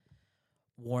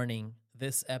Warning,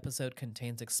 this episode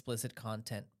contains explicit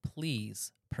content.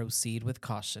 Please proceed with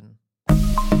caution.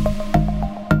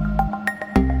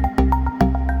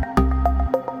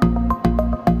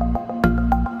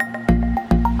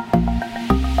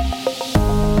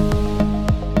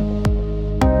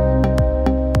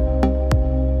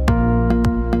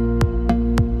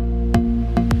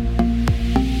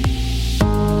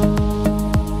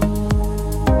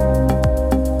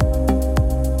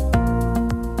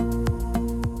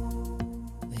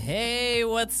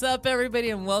 What's up, everybody,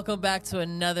 and welcome back to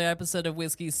another episode of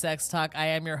Whiskey Sex Talk. I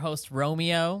am your host,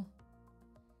 Romeo.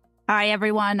 Hi,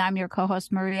 everyone. I'm your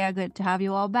co-host, Maria. Good to have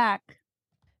you all back.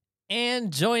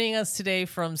 And joining us today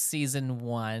from season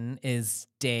 1 is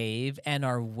Dave and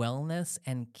our wellness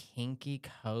and kinky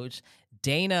coach,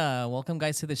 Dana. Welcome,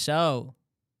 guys, to the show.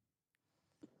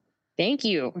 Thank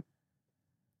you.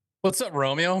 What's up,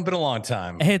 Romeo? Been a long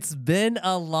time. It's been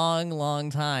a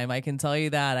long time. I can tell you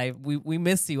that. We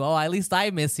miss you. Oh, at least I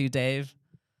miss you, Dave.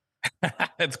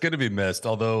 It's good to be missed.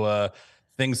 Although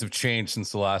things have changed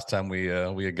since the last time we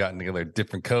had gotten together.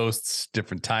 Different coasts,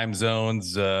 different time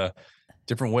zones,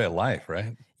 different way of life,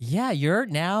 right? Yeah, you're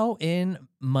now in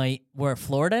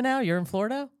Florida now? You're in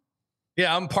Florida?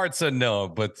 Yeah, I'm parts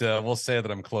unknown, but we'll say that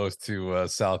I'm close to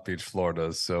South Beach,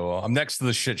 Florida. So I'm next to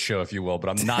the shit show, if you will, but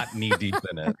I'm not knee deep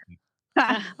in it.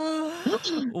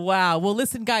 Wow. Well,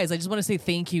 listen, guys, I just want to say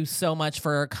thank you so much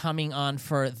for coming on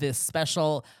for this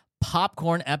special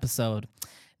popcorn episode.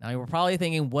 Now, you're probably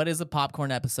thinking, what is a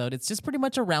popcorn episode? It's just pretty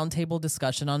much a roundtable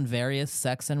discussion on various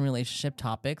sex and relationship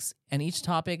topics, and each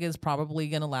topic is probably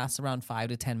going to last around 5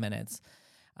 to 10 minutes.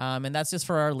 And that's just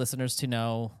for our listeners to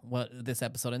know what this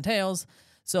episode entails.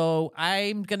 So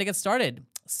I'm going to get started.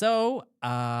 So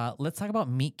let's talk about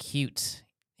Meet Cute.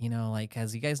 You know, like,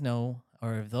 as you guys know,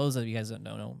 or if those of you guys don't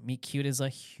know, Meet Cute is a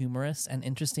humorous and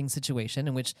interesting situation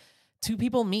in which two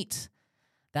people meet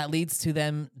that leads to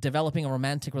them developing a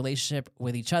romantic relationship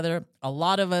with each other. A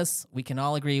lot of us, we can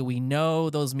all agree, we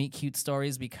know those Meet Cute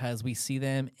stories because we see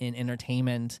them in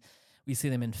entertainment. We see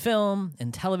them in film,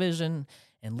 in television,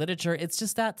 in literature. It's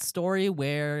just that story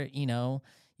where, you know,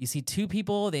 you see two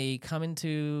people, they come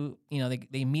into, you know,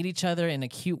 they meet each other in a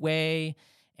cute way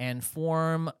and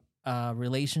form a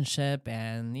relationship,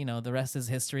 and, you know, the rest is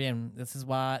history. And this is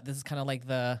kind of like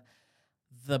the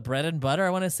bread and butter,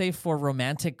 I want to say, for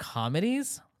romantic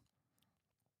comedies.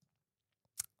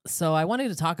 So I wanted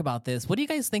to talk about this. What do you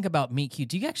guys think about Meet Cute?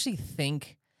 Do you actually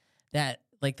think that,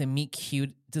 like, the Meet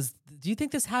Cute, do you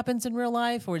think this happens in real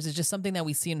life, or is it just something that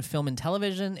we see in film and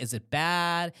television? Is it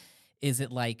bad? Is it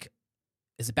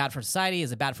bad for society?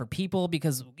 Is it bad for people?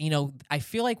 Because, you know, I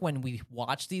feel like when we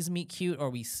watch these Meet Cute, or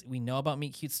we know about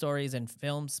Meet Cute stories and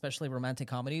films, especially romantic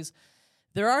comedies,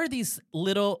 there are these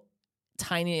little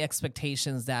tiny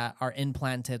expectations that are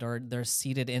implanted or they're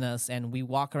seated in us, and we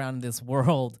walk around in this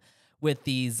world with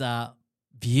these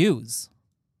views.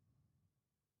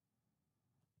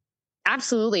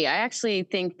 Absolutely. I actually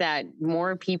think that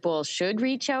more people should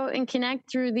reach out and connect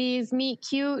through these Meet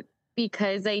Cute,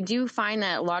 because I do find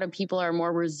that a lot of people are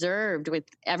more reserved with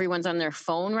everyone's on their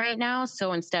phone right now.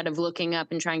 So instead of looking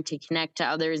up and trying to connect to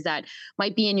others that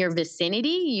might be in your vicinity,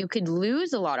 you could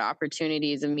lose a lot of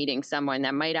opportunities of meeting someone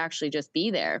that might actually just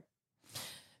be there.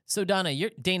 So Dana,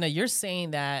 you're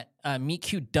saying that Meet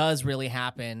Cute does really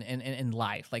happen in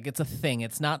life. Like, it's a thing.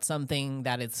 It's not something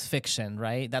that it's fiction,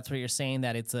 right? That's what you're saying,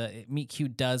 that Meet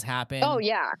Cute does happen. Oh,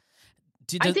 yeah.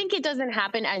 I think it doesn't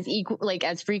happen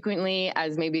as frequently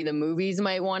as maybe the movies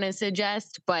might want to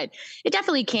suggest, but it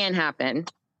definitely can happen.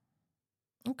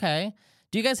 Okay.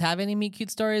 Do you guys have any Meet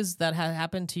Cute stories that have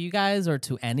happened to you guys or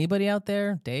to anybody out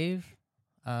there? Dave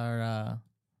or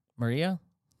Maria?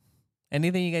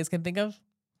 Anything you guys can think of?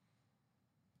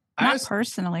 Not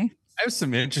personally. I have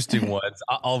some interesting ones,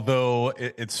 although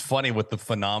it's funny with the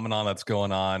phenomenon that's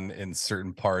going on in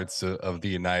certain parts of the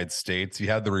United States. You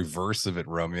have the reverse of it,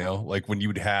 Romeo. Like when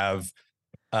you'd have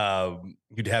girls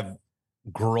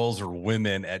or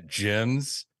women at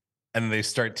gyms, and they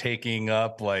start taking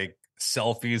up like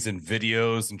selfies and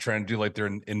videos and trying to do like their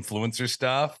influencer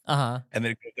stuff. And then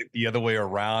it goes like the other way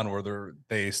around, where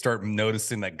they start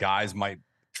noticing that guys might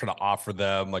try to offer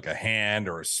them like a hand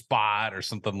or a spot or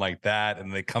something like that,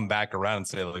 and they come back around and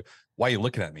say, like, why are you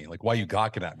looking at me? Like, why are you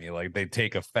gawking at me? Like, they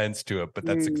take offense to it, but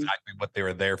that's exactly what they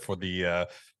were there for the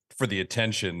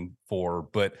attention for.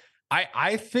 But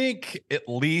I think, at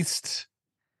least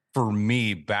for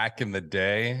me back in the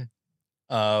day,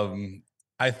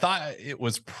 I thought it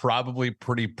was probably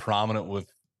pretty prominent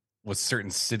with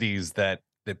certain cities that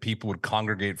people would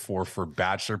congregate for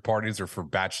bachelor parties or for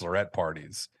bachelorette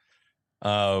parties.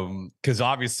 Because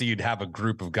obviously you'd have a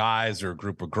group of guys or a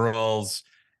group of girls,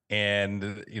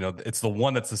 and it's the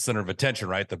one that's the center of attention,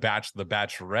 right? The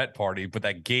bachelorette party, but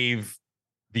that gave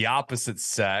the opposite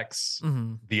sex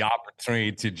the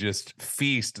opportunity to just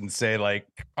feast and say, like,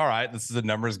 all right, this is a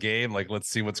numbers game. Like, let's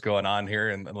see what's going on here,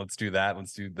 and let's do that.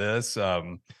 Let's do this.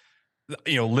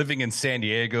 Living in San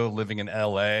Diego, living in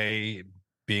LA,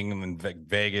 being in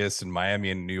Vegas and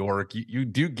Miami and New York, you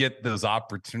do get those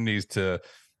opportunities to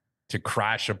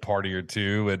crash a party or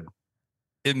two, and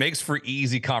it makes for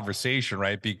easy conversation,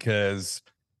 right? Because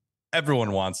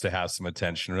everyone wants to have some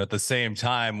attention. And at the same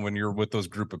time, when you're with those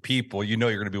group of people, you're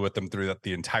going to be with them through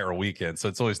the entire weekend. So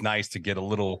it's always nice to get a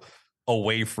little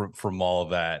away from all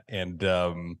of that. And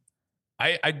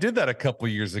I did that a couple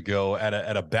of years ago at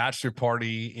a bachelor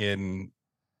party in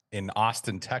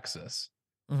Austin, Texas.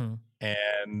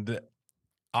 And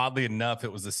oddly enough,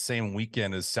 it was the same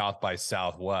weekend as South by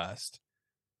Southwest.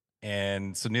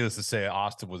 And so needless to say,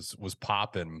 Austin was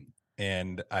popping.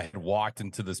 And I had walked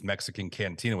into this Mexican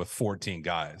cantina with 14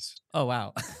 guys. Oh,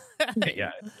 wow. Yeah.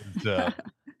 It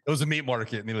was a meat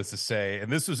market, needless to say.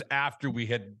 And this was after we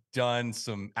had done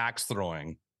some axe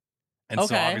throwing. And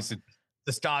so obviously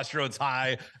testosterone's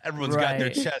high. Everyone's got their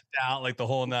chest out, like the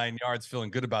whole 9 yards, feeling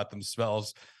good about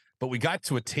themselves. But we got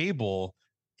to a table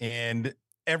and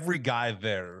every guy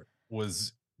there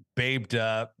was babed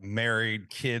up, married,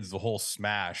 kids, the whole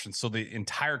smash. And so the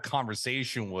entire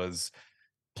conversation was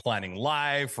planning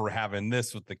life or having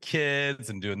this with the kids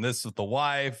and doing this with the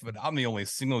wife. But I'm the only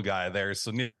single guy there.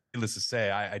 So needless to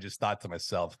say, I just thought to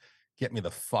myself, get me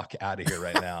the fuck out of here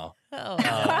right now.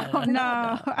 Oh,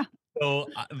 no. So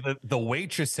the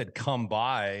waitress had come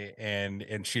by and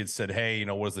she had said, hey,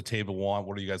 what does the table want?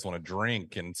 What do you guys want to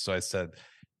drink? And so I said,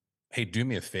 hey, do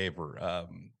me a favor.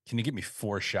 Can you get me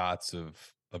 4 shots of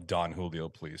Don Julio,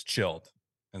 please? Chilled.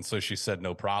 And so she said,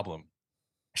 no problem.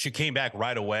 She came back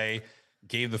right away,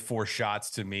 gave the 4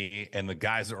 shots to me, and the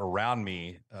guys that were around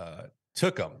me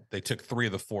took them. They took 3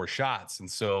 of the 4 shots. And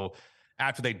so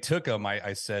after they took them,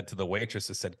 I said to the waitress,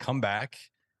 I said, come back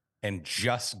and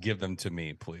just give them to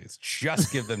me, please.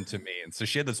 Just give them to me. And so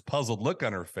she had this puzzled look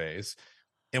on her face.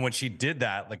 And when she did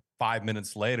that, like 5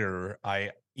 minutes later, I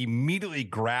immediately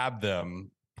grabbed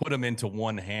them, put them into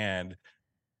one hand,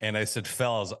 and I said,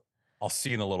 fellas, I'll see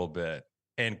you in a little bit.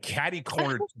 And catty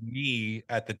cornered to me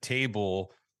at the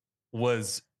table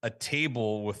was a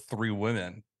table with 3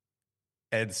 women.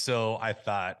 And so I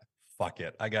thought, fuck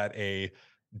it. I got a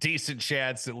decent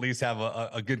chance to at least have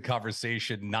a good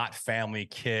conversation, not family,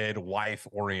 kid, wife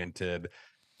oriented.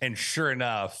 And sure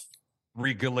enough,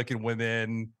 3 good looking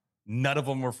women. None of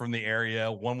them were from the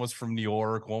area. One was from New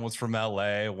York. One was from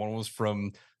LA. One was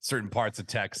from certain parts of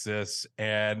Texas.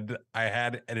 And I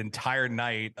had an entire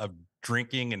night of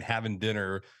drinking and having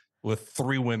dinner with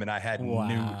 3 women I had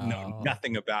knew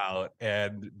nothing about,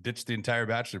 and ditched the entire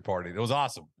bachelor party. It was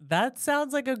awesome. That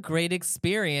sounds like a great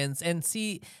experience. And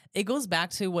see, it goes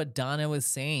back to what Donna was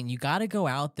saying. You got to go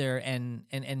out there and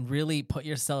really put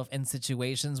yourself in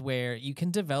situations where you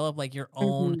can develop like your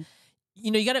own,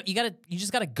 you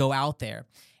just got to go out there.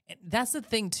 And that's the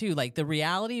thing too, like the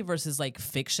reality versus like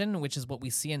fiction, which is what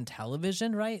we see in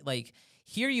television, right? Like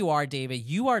here you are, David,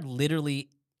 you are literally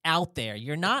out there.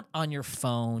 You're not on your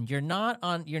phone. You're not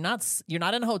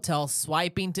in a hotel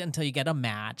swiping until you get a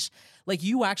match. Like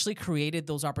you actually created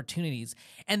those opportunities.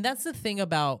 And that's the thing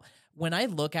about when I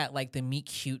look at like the meet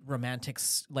cute romantic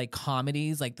like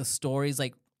comedies, like the stories,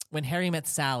 like When Harry Met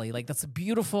Sally, like that's a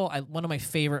beautiful, one of my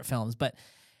favorite films. But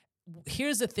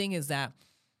here's the thing is that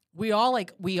we all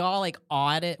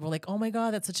aud it. We're like, oh my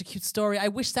God, that's such a cute story. I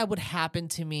wish that would happen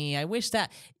to me. I wish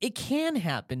that it can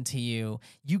happen to you.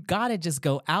 You got to just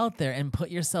go out there and put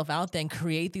yourself out there and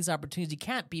create these opportunities. You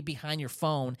can't be behind your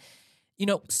phone.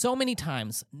 So many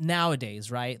times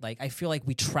nowadays, right? Like I feel like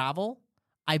we travel.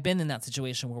 I've been in that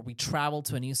situation where we travel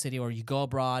to a new city or you go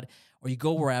abroad or you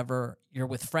go wherever, you're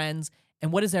with friends.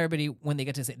 And what is everybody when they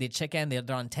get to say they check in,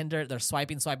 they're on Tinder, they're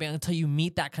swiping until you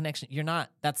meet that connection. You're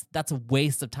not, that's a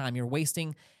waste of time. You're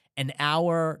wasting an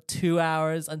hour, 2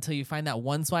 hours until you find that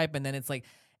one swipe. And then it's like,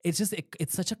 it's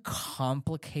such a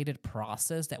complicated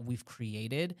process that we've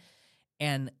created.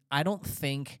 And I don't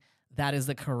think that is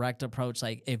the correct approach.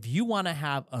 Like if you want to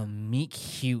have a meet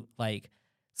cute like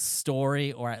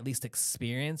story or at least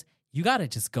experience, you got to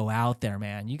just go out there,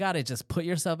 man. You got to just put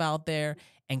yourself out there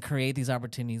and create these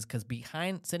opportunities, because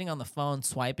behind sitting on the phone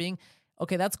swiping,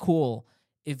 okay, that's cool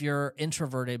if you're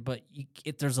introverted, but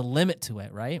there's a limit to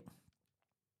it, right?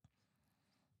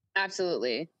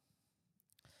 Absolutely.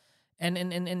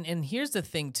 And here's the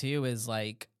thing too is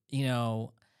like,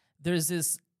 there's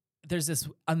this there's this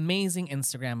amazing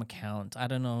Instagram account. I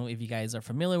don't know if you guys are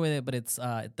familiar with it, but it's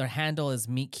their handle is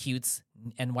Meet Cutes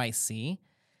NYC.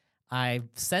 I've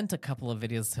sent a couple of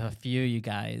videos to a few of you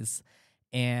guys,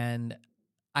 and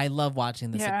I love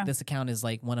watching this. Yeah. This account is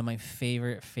like one of my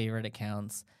favorite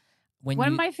accounts. One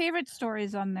of my favorite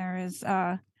stories on there is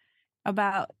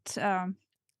about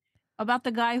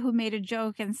the guy who made a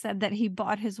joke and said that he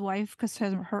bought his wife because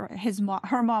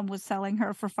her mom was selling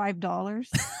her for $5.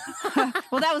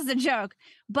 Well, that was the joke.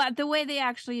 But the way they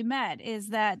actually met is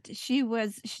that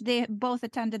they both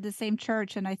attended the same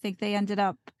church, and I think they ended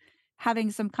up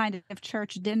having some kind of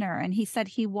church dinner. And he said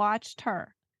he watched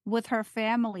her with her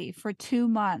family for 2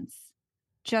 months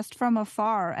just from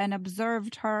afar and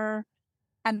observed her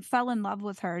and fell in love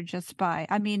with her just by,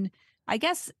 I mean, I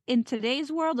guess in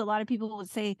today's world, a lot of people would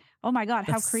say, oh my God,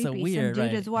 how That's creepy. so weird, some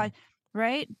dude right? is what,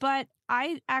 right? But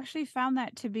I actually found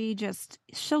that to be just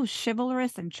so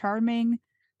chivalrous and charming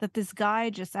that this guy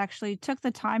just actually took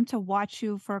the time to watch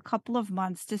you for a couple of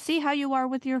months to see how you are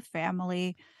with your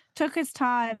family, took his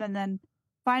time, and then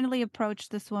finally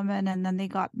approached this woman, and then they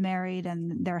got married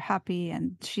and they're happy.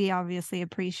 And she obviously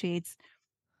appreciates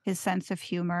his sense of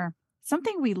humor,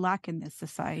 something we lack in this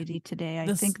society today.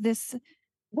 I think this,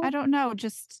 I don't know,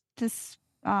 just this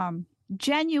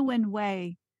genuine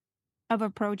way of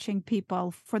approaching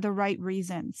people for the right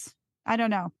reasons. I don't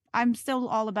know. I'm still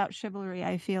all about chivalry.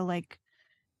 I feel like,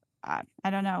 I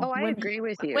don't know. Oh, I agree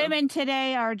with you. Women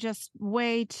today are just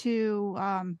way too,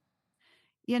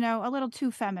 a little too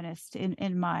feminist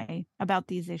about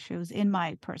these issues, in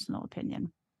my personal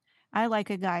opinion. I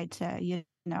like a guy to,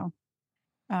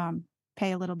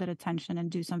 pay a little bit of attention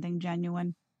and do something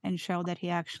genuine and show that he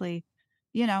actually,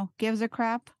 gives a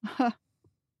crap.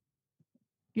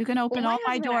 You can open all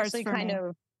my doors for me.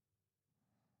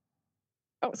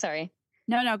 Oh, sorry.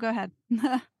 No, go ahead.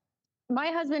 My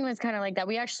husband was kind of like that.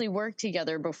 We actually worked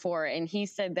together before, and he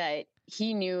said that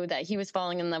he knew that he was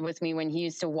falling in love with me when he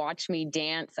used to watch me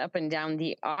dance up and down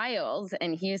the aisles,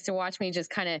 and he used to watch me just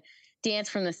kind of dance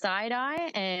from the side eye,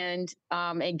 and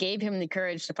it gave him the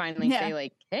courage to finally say,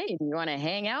 like, hey, do you want to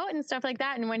hang out and stuff like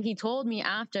that? And when he told me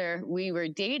after we were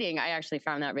dating, I actually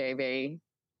found that very, very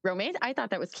romantic. I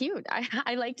thought that was cute.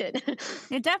 I liked it.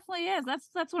 It definitely is. That's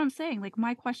what I'm saying. Like,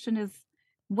 my question is,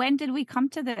 when did we come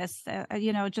to this?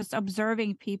 Just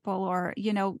observing people or,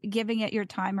 giving it your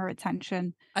time or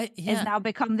attention has now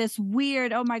become this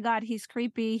weird, oh my God, he's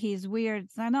creepy, he's weird.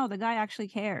 I know the guy actually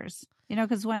cares,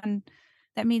 because when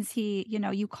that means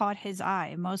you caught his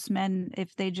eye. Most men,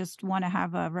 if they just want to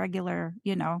have a regular,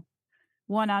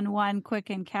 one-on-one quick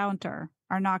encounter,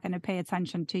 are not going to pay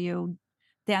attention to you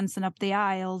dancing up the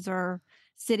aisles or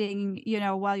sitting,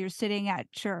 while you're sitting at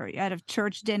a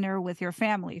church dinner with your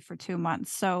family for 2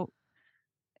 months. So,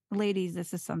 ladies,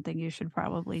 this is something you should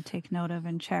probably take note of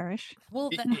and cherish. Well,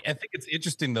 I think it's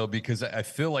interesting though, because I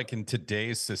feel like in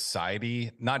today's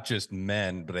society, not just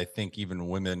men, but I think even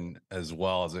women as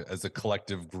well as a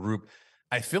collective group,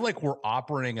 I feel like we're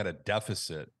operating at a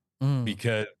deficit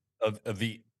because of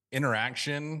the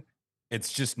interaction.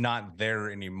 It's just not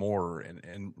there anymore.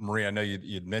 And Maria, I know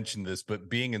you'd mentioned this, but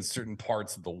being in certain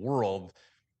parts of the world,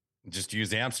 just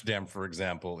use Amsterdam, for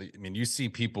example. I mean, you see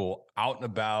people out and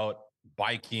about,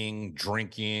 biking,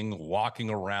 drinking, walking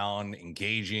around,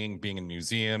 engaging, being in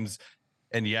museums.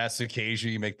 And yes,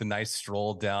 occasionally you make the nice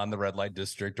stroll down the red light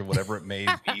district or whatever it may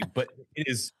be, but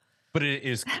it's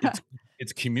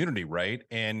community, right?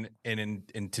 And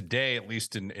in today, at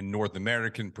least in North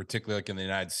America, particularly like in the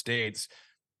United States,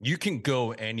 you can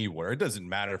go anywhere. It doesn't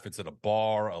matter if it's at a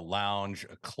bar, a lounge,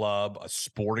 a club, a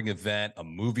sporting event, a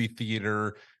movie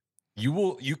theater.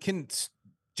 You can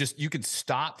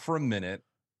stop for a minute,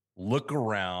 look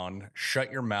around,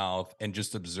 shut your mouth, and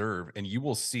just observe, and you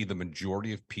will see the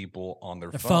majority of people on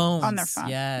their phones. On their phone.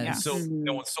 Yeah. So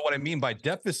what I mean by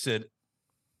deficit,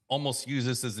 almost use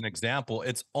this as an example.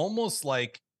 It's almost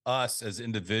like us as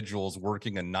individuals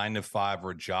working a 9-to-5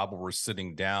 or a job where we're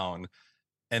sitting down,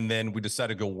 and then we decide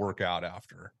to go work out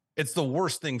after. It's the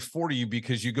worst thing for you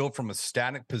because you go from a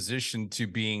static position to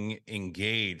being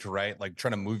engaged, right? Like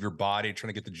trying to move your body, trying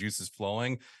to get the juices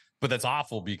flowing. But that's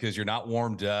awful because you're not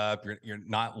warmed up, you're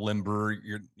not limber,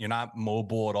 you're not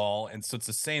mobile at all. And so it's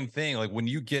the same thing. Like when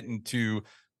you get into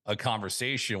a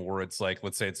conversation where it's like,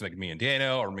 let's say it's like me and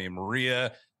Dano or me and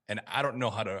Maria, and I don't know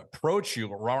how to approach you,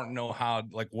 or I don't know how,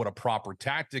 like, what a proper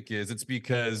tactic is. It's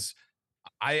because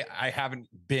I haven't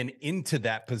been into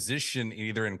that position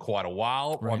either in quite a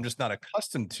while, or I'm just not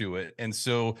accustomed to it. And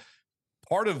so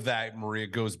part of that, Maria,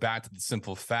 goes back to the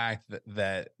simple fact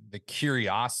that the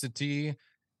curiosity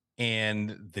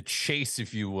and the chase,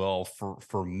 if you will,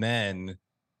 for men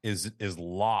is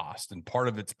lost. And part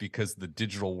of it's because the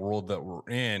digital world that we're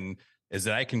in is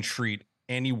that I can treat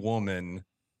any woman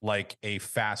like a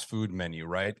fast food menu,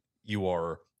 right? You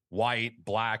are white,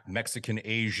 black, Mexican,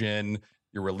 Asian,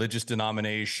 your religious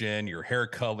denomination, your hair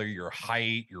color, your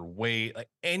height, your weight, like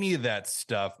any of that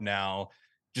stuff now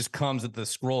just comes at the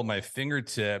scroll of my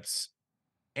fingertips.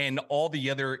 And all the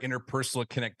other interpersonal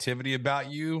connectivity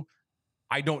about you,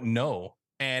 I don't know.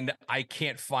 And I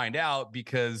can't find out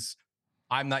because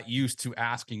I'm not used to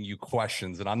asking you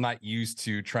questions, and I'm not used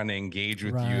to trying to engage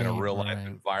with you in a real life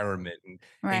environment and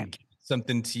giving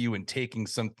something to you and taking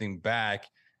something back.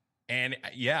 And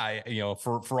yeah,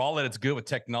 for all that it's good with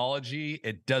technology,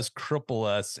 it does cripple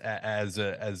us as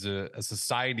a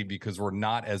society because we're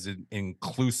not as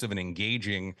inclusive and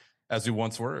engaging as we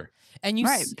once were. And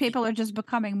people are just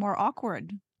becoming more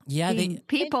awkward. Yeah,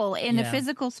 people in a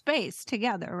physical space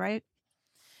together, right?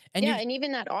 And and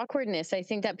even that awkwardness, I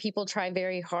think that people try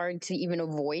very hard to even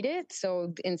avoid it.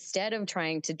 So instead of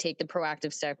trying to take the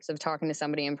proactive steps of talking to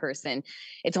somebody in person,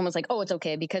 it's almost like, oh, it's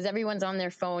okay because everyone's on their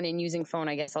phone and using phone.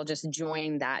 I guess I'll just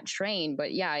join that train.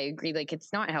 But yeah, I agree. Like,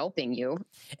 it's not helping you.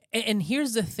 And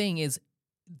here's the thing is,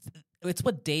 it's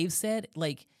what Dave said.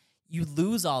 Like, you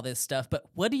lose all this stuff, but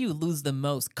what do you lose the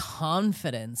most?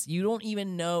 Confidence. You don't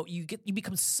even know. You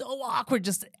become so awkward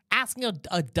just asking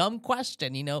a dumb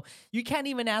question. You can't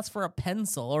even ask for a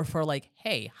pencil or for like,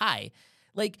 hey, hi.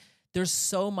 Like, there's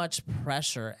so much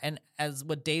pressure. And as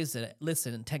what Dave said,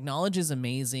 listen, technology is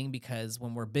amazing because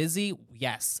when we're busy,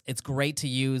 yes, it's great to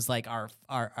use like our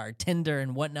Tinder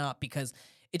and whatnot because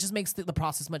it just makes the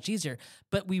process much easier.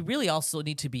 But we really also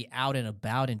need to be out and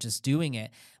about and just doing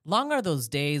it. Long are those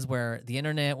days where the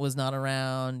internet was not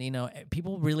around.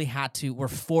 People really were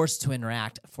forced to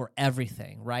interact for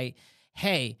everything, right?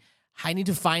 Hey, I need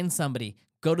to find somebody.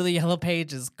 Go to the yellow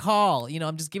pages, call.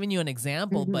 I'm just giving you an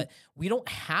example, but we don't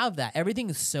have that. Everything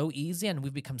is so easy and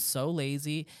we've become so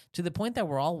lazy to the point that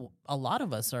a lot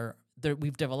of us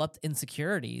we've developed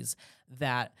insecurities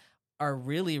that are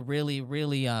really, really,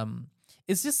 really,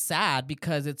 it's just sad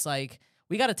because it's like,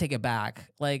 we got to take it back.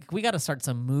 Like, we got to start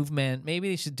some movement. Maybe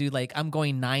they should do like, I'm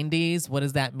going 90s. What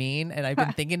does that mean? And I've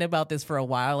been thinking about this for a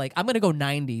while. Like, I'm going to go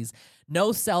 90s.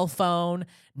 No cell phone,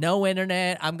 no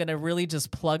internet. I'm going to really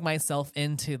just plug myself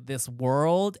into this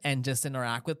world and just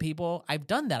interact with people. I've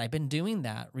done that. I've been doing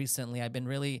that recently. I've been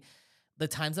really, the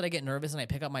times that I get nervous and I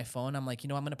pick up my phone, I'm like, I'm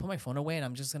going to put my phone away and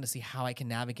I'm just going to see how I can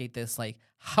navigate this, like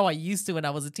how I used to when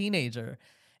I was a teenager.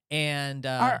 And,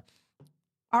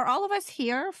 are all of us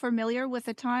here familiar with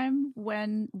a time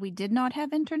when we did not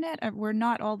have internet? We're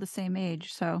not all the same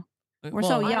age, so we're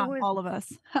so young, all of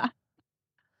us.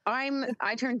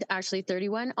 I turned actually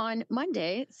 31 on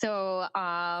Monday, so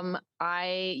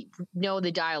I know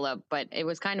the dial-up, but it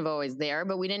was kind of always there.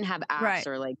 But we didn't have apps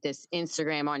or like this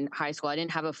Instagram on high school. I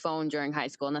didn't have a phone during high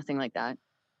school, nothing like that.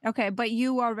 Okay, but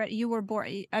you were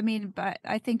born. I mean, but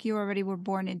I think you already were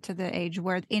born into the age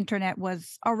where the internet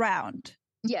was around.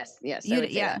 Yes.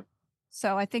 Yeah.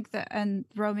 So I think and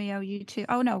Romeo, you too.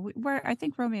 Oh no, I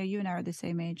think Romeo, you and I are the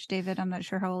same age. David, I'm not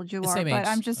sure how old you are, but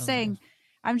I'm just saying.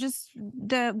 I'm just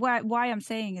why I'm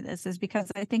saying this is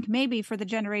because I think maybe for the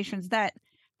generations that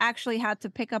actually had to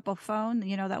pick up a phone,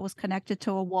 that was connected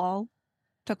to a wall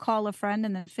to call a friend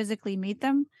and then physically meet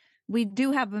them. We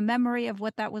do have a memory of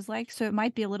what that was like, so it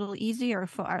might be a little easier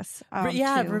for us.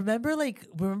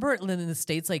 Remember in the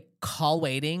States, like call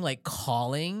waiting, like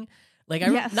calling. Like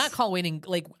not call waiting.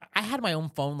 Like I had my own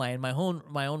phone line, my own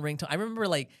ringtone. I remember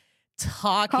like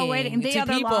talking to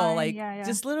people, like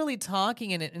just literally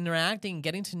talking and interacting,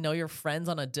 getting to know your friends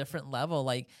on a different level.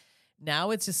 Like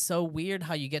now it's just so weird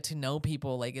how you get to know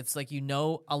people. Like it's like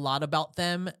a lot about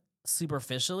them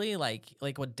superficially. Like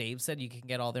what Dave said, you can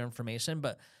get all their information,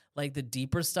 but like the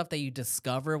deeper stuff that you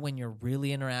discover when you're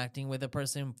really interacting with a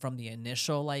person from the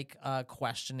initial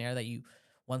questionnaire that you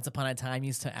once upon a time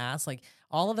used to ask, like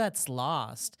all of that's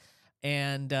lost.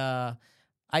 And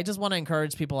I just want to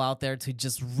encourage people out there to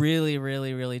just really,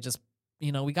 really, really just,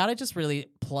 we got to just really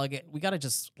plug it. We got to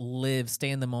just live,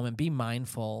 stay in the moment, be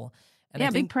mindful.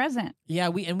 And be present. Yeah,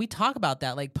 we talk about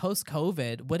that, like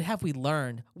post-COVID, what have we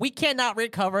learned? We cannot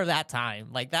recover that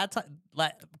time. Like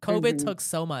COVID took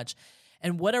so much.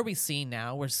 And what are we seeing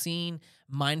now? We're seeing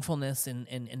mindfulness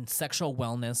in sexual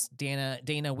wellness.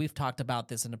 Dana, we've talked about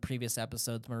this in the previous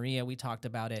episodes. Maria, we talked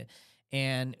about it.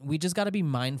 And we just got to be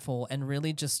mindful and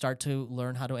really just start to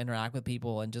learn how to interact with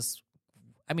people. And just,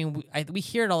 we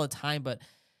hear it all the time, but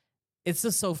it's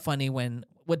just so funny when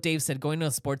what Dave said, going to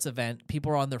a sports event,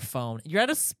 people are on their phone. You're at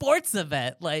a sports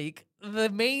event. Like the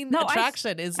main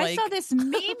attraction is I saw this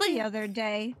meme the other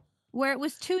day. where it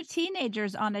was two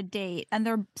teenagers on a date and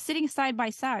they're sitting side by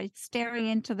side staring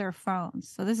into their phones.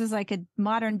 So this is like a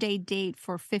modern day date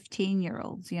for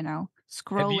 15-year-olds,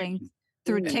 scrolling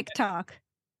through TikTok.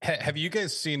 Have you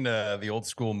guys seen the old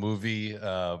school movie,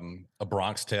 A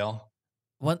Bronx Tale?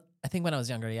 What? I think when I was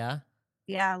younger, yeah.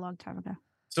 Yeah, a long time ago.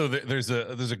 So there's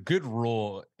a good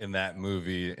rule in that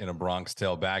movie, in A Bronx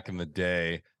Tale, back in the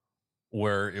day,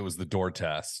 where it was the door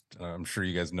test. I'm sure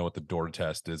you guys know what the door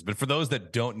test is, but for those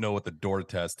that don't know what the door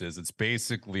test is, it's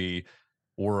basically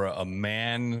where a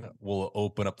man will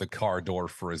open up the car door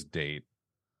for his date,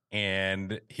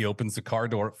 and he opens the car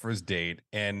door for his date,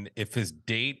 and if his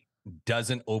date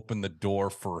doesn't open the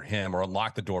door for him or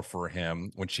unlock the door for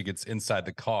him when she gets inside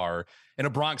the car, in A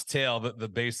Bronx Tale,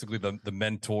 the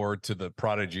mentor to the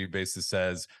prodigy basically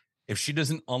says, if she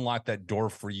doesn't unlock that door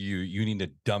for you, you need to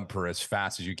dump her as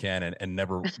fast as you can and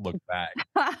never look back.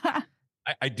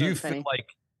 I do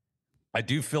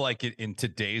feel like in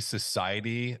today's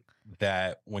society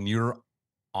that when you're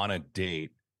on a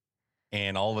date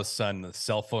and all of a sudden the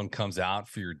cell phone comes out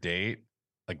for your date,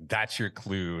 like that's your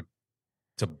clue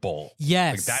to bolt.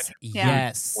 Yes. Like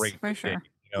yes. For sure.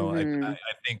 I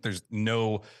think there's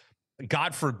no,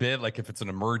 God forbid, like if it's an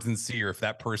emergency or if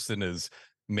that person is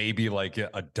maybe like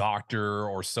a doctor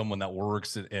or someone that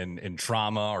works in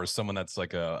trauma or someone that's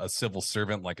like a civil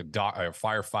servant, like a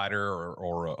firefighter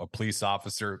or a police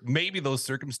officer, maybe those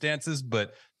circumstances.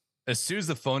 But as soon as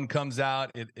the phone comes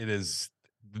out, it is,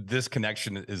 this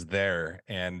connection is there.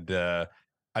 And I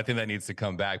think that needs to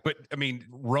come back. But I mean,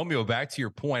 Romeo, back to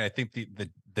your point, I think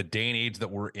the day and age that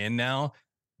we're in now,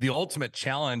 the ultimate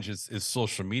challenge is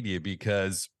social media,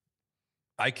 because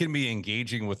I can be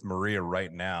engaging with Maria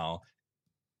right now,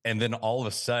 and then all of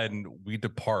a sudden we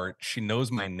depart. She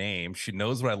knows my name. She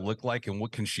knows what I look like. And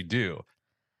what can she do?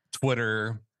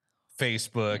 Twitter,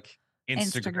 Facebook,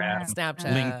 Instagram,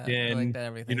 Snapchat, LinkedIn,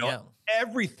 everything.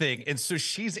 Everything. And so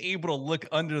she's able to look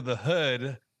under the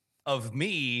hood of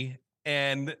me.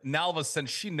 And now all of a sudden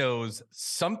she knows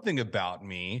something about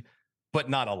me, but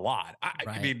not a lot.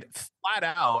 I mean, flat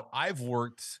out, I've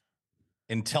worked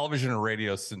in television and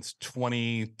radio since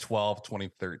 2012,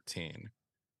 2013.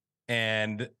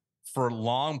 And for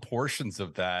long portions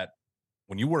of that,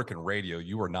 when you work in radio,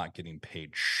 you are not getting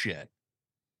paid shit.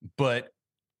 But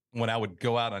when I would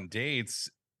go out on dates,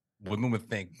 women would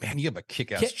think, man, you have a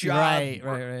kick-ass job.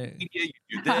 Right. You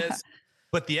do this.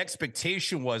 But the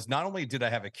expectation was not only did I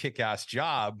have a kick-ass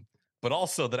job, but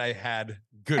also that I had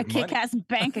good money. Kick-ass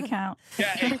bank account.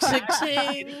 Yeah,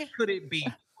 exactly. Could it be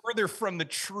further from the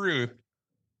truth?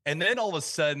 And then all of a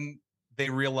sudden, they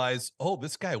realize, oh,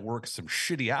 this guy works some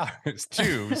shitty hours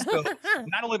too. So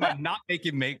not only am I not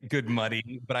making good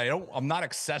money, but I'm not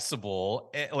accessible.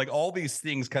 Like all these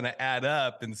things kind of add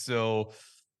up. And so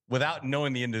without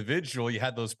knowing the individual, you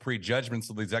had those prejudgments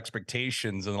of these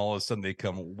expectations, and all of a sudden they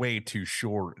come way too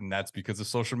short. And that's because of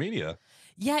social media.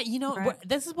 Yeah.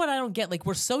 This is what I don't get. Like,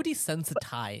 we're so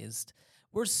desensitized.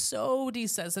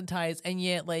 And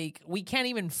yet, like, we can't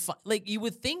even like, you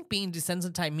would think being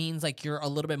desensitized means like you're a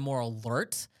little bit more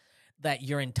alert, that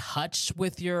you're in touch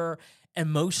with your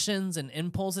emotions and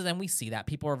impulses, and we see that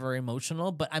people are very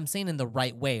emotional, but I'm saying in the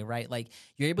right way, right? Like,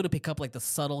 you're able to pick up like the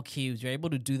subtle cues, you're able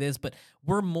to do this, but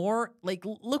we're more like,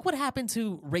 look what happened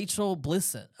to Rachel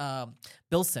Bilson,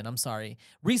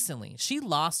 recently. She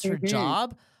lost her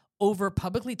job over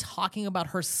publicly talking about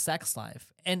her sex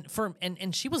life, and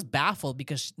she was baffled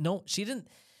because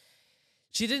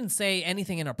she didn't say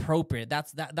anything inappropriate.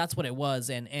 That's what it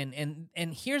was. And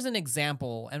here's an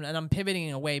example, and I'm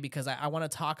pivoting away because I want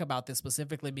to talk about this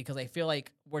specifically, because I feel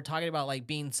like we're talking about like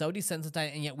being so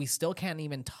desensitized, and yet we still can't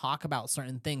even talk about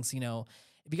certain things. If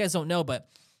you guys don't know, but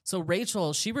so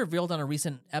Rachel, she revealed on a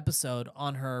recent episode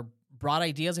on her Broad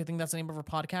Ideas, I think that's the name of her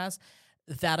podcast,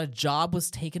 that a job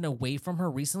was taken away from her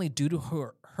recently due to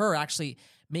her actually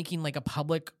making like a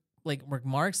public like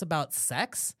remarks about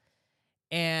sex.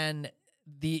 And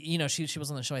she was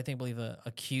on the show, I believe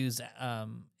Accused.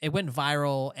 It went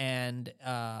viral, and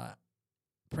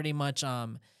pretty much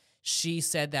she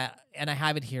said that, and I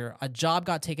have it here, a job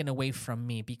got taken away from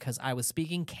me because I was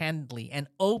speaking candidly and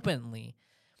openly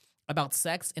about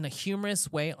sex in a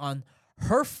humorous way on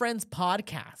her friend's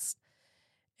podcast.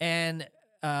 And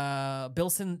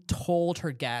Bilson told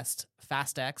her guest,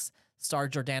 Fast X star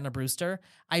Jordana Brewster,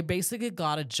 I basically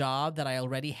got a job that I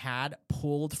already had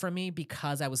pulled from me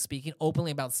because I was speaking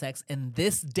openly about sex in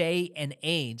this day and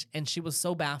age. And she was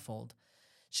so baffled.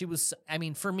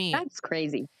 For me, that's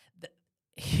crazy.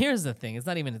 Here's the thing. It's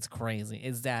not even, it's crazy.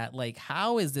 Is that like,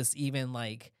 how is this even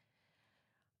like,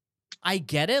 I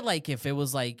get it. Like if it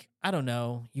was like, I don't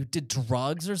know, you did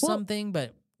drugs or something,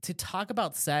 but to talk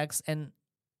about sex, and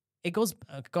it goes.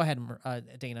 Go ahead,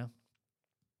 Dana.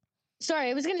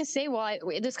 Sorry, I was going to say,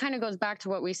 this kind of goes back to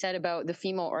what we said about the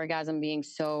female orgasm being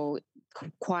so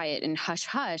quiet and hush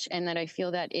hush, and that I feel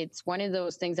that it's one of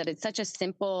those things that it's such a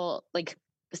simple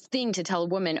thing to tell a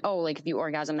woman, oh, if you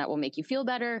orgasm, that will make you feel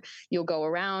better. You'll go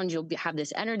around, you'll have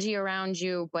this energy around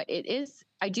you. But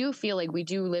I do feel like we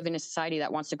do live in a society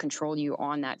that wants to control you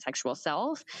on that sexual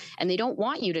self, and they don't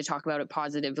want you to talk about it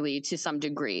positively to some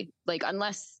degree,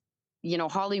 unless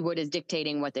Hollywood is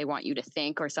dictating what they want you to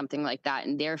think or something like that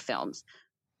in their films.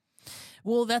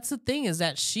 Well, that's the thing, is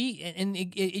that and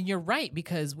you're right,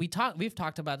 because we've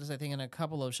talked about this, I think, in a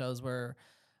couple of shows where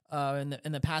in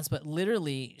the past, but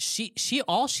literally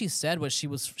all she said was she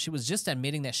was just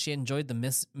admitting that she enjoyed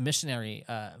the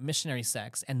missionary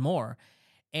sex and more.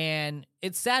 And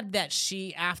it's sad that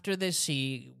after this,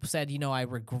 she said, I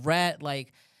regret,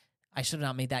 I should have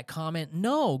not made that comment.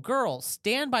 No, girl,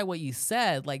 stand by what you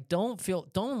said.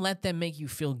 Don't let them make you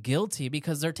feel guilty,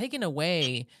 because they're taking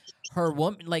away her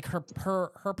woman,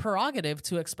 her prerogative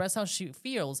to express how she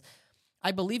feels.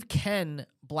 I believe Ken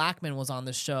Blackman was on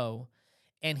the show,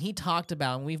 and he talked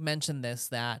about, and we've mentioned this,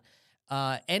 that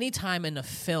anytime in a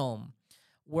film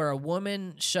where a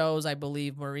woman shows, I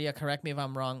believe, Maria, correct me if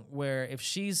I'm wrong, where if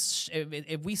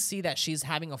we see that she's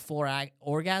having a full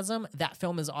orgasm, that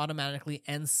film is automatically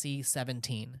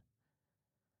NC-17.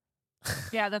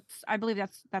 Yeah, I believe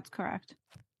that's correct.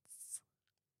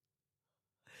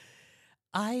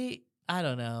 I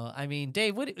don't know. I mean,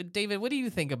 David, what do you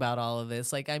think about all of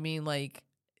this?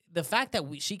 The fact that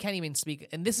she can't even speak,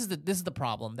 and this is the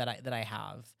problem that I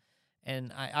have.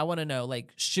 And I want to know,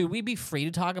 should we be free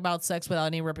to talk about sex without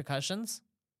any repercussions?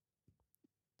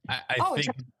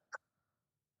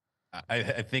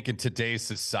 I think in today's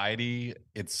society,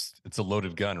 it's a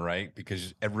loaded gun, right?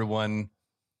 Because everyone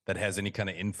that has any kind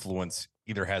of influence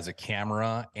either has a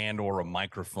camera and or a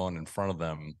microphone in front of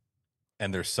them,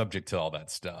 and they're subject to all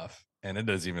that stuff. And it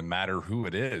doesn't even matter who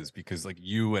it is, because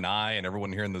you and I and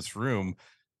everyone here in this room,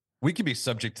 we could be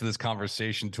subject to this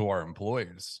conversation to our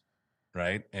employers.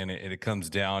 Right. And it comes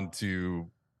down to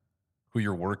who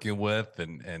you're working with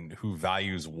and who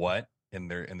values what in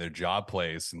their job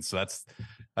place. And so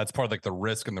that's part of the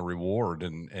risk and the reward.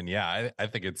 And yeah, I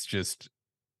think it's just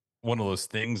one of those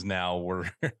things now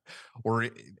where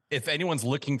if anyone's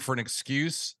looking for an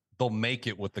excuse, they'll make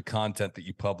it with the content that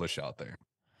you publish out there.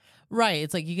 Right.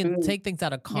 It's you can take things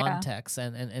out of context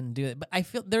and do it. But I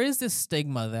feel there is this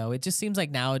stigma, though. It just seems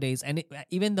like nowadays, and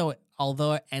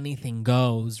although anything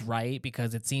goes, right?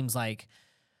 Because it seems like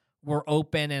we're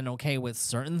open and okay with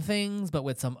certain things, but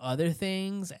with some other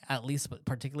things, at least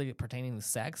particularly pertaining to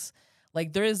sex,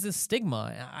 there is this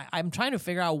stigma. I'm trying to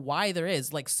figure out why there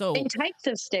is. And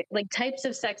types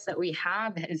of sex that we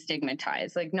have is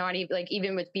stigmatized. Not even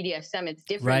even with BDSM, it's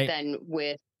different than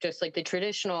with just the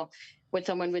traditional. What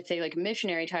someone would say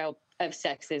missionary type of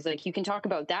sex is you can talk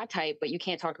about that type, but you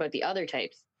can't talk about the other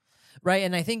types. Right.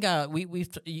 And I think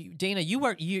Dana,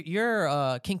 you're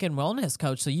a kink and wellness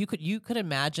coach. So you could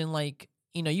imagine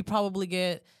you probably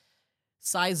get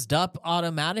sized up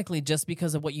automatically just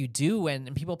because of what you do.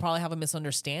 And people probably have a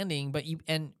misunderstanding,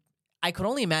 and I could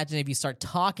only imagine if you start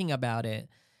talking about it,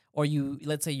 or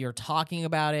let's say you're talking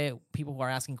about it, people who are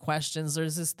asking questions,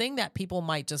 there's this thing that people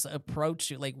might just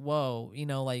approach you whoa,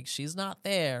 she's not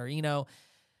there.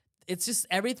 It's just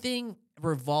everything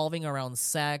revolving around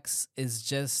sex is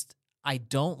just, I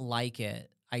don't like it.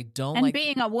 I don't like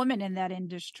being a woman in that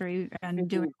industry and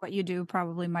doing what you do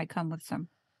probably might come with some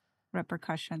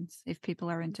repercussions if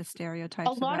people are into stereotypes.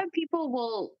 A lot of people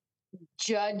will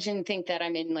judge and think that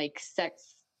I'm in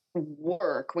sex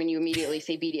work when you immediately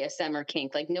say BDSM or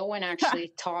kink. No one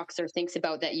actually talks or thinks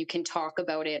about that. You can talk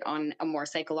about it on a more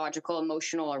psychological,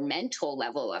 emotional, or mental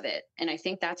level of it. And I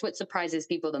think that's what surprises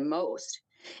people the most,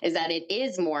 is that it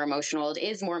is more emotional, it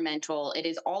is more mental, it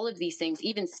is all of these things,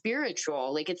 even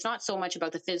spiritual. It's not so much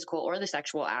about the physical or the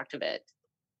sexual act of it.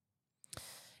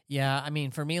 Yeah, I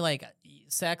mean, for me,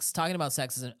 talking about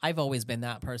sex I've always been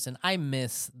that person. I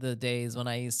miss the days when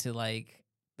I used to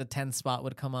the 10 spot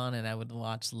would come on and I would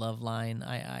watch Loveline.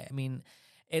 I mean,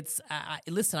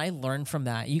 listen, I learned from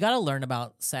that. You got to learn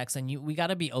about sex, and we got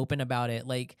to be open about it.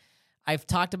 I've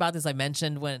talked about this. I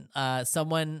mentioned when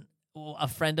a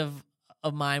friend of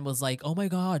mine was like, "Oh my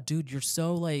God, dude, you're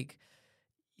so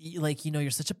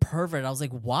you're such a pervert." I was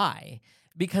like, "Why?"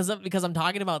 Because I'm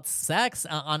talking about sex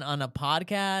on a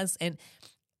podcast. And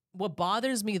what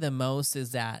bothers me the most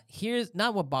is that here's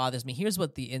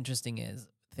what the interesting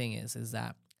thing is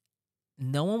that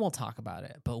no one will talk about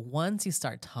it, but once you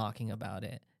start talking about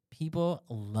it, people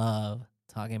love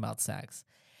talking about sex.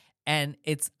 And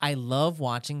I love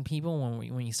watching people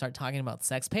when you start talking about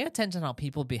sex, pay attention how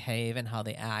people behave and how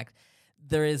they act.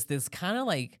 There is this kind of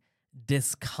like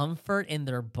discomfort in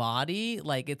their body.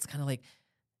 Like, it's kind of like,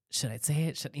 should I say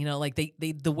it? Like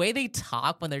the way they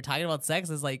talk when they're talking about sex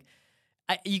is like,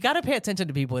 you got to pay attention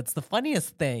to people. It's the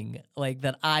funniest thing like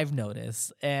that I've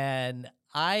noticed. And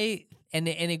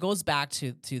it goes back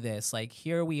to this, like,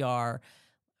 here we are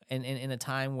in a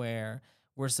time where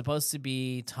we're supposed to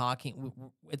be talking.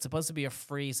 It's supposed to be a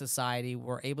free society.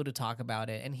 We're able to talk about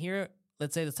it. And here,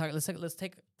 let's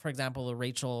take for example, the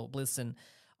Rachel Bilson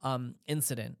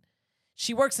incident.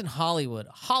 She works in Hollywood.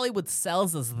 Hollywood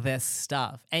sells us this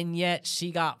stuff, and yet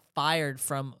she got fired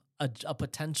from a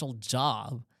potential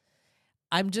job.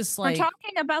 I'm just like, we're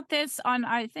talking about this on,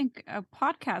 I think, a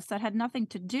podcast that had nothing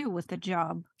to do with the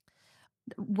job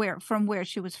from where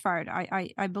she was fired.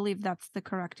 I believe that's the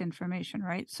correct information,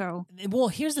 right? So, well,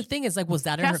 here's the thing: is like, was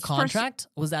that in her contract?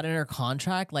 Was that in her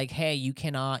contract? Like, hey, you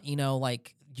cannot,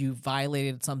 like, you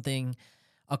violated something,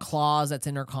 a clause that's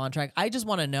in her contract. I just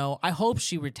want to know. I hope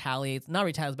she not retaliates,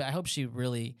 but I hope she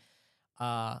really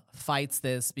fights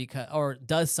this or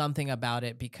does something about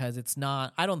it, because it's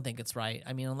not. I don't think it's right.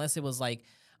 I mean, unless it was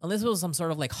some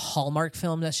sort of like Hallmark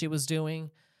film that she was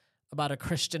doing about a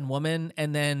Christian woman,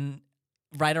 and then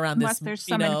right around unless there's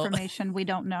some information we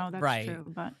don't know that's right. true,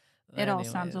 but it all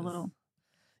sounds a little.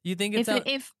 You think it's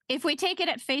if we take it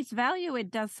at face value, it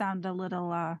does sound a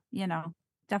little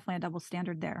definitely a double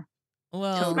standard there.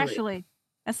 Well,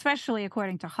 especially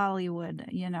according to Hollywood,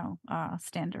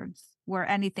 standards, where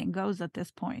anything goes at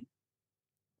this point,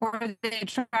 or they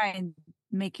try and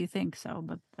make you think so.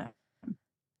 But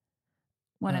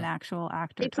when an actual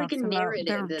actor it's talks like a about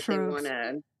narrative that they want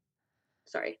to.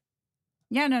 Sorry.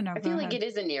 Yeah, no. I feel like it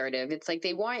is a narrative. It's like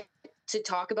they want to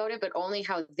talk about it, but only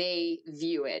how they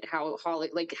view it, how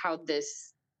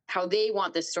they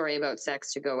want this story about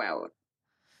sex to go out.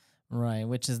 Right,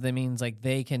 which means like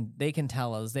they can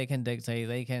tell us, they can dictate,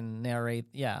 they can narrate.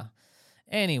 Yeah.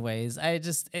 Anyways, I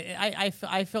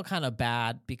feel kind of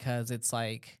bad, because it's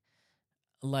like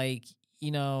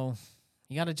you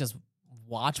got to just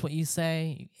watch what you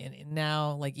say. And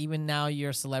now, like, even now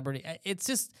you're a celebrity. It's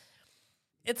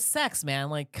sex, man.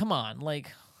 Like, come on,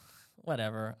 like,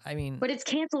 whatever. I mean, but it's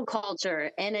cancel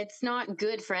culture, and it's not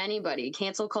good for anybody.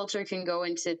 Cancel culture can go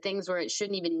into things where it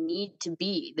shouldn't even need to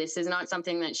be. This is not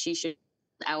something that she should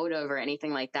out of or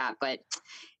anything like that, but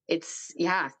it's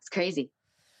crazy.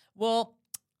 Well,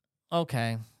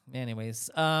 okay. Anyways,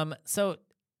 so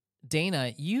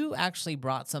Dana, you actually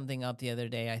brought something up the other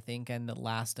day, I think, in the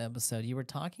last episode. You were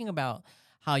talking about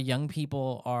how young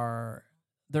people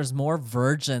there's more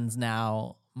virgins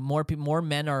now. More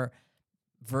men are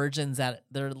virgins that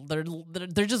they're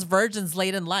just virgins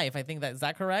late in life. I think is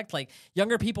that correct? Like,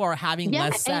 younger people are having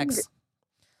less sex.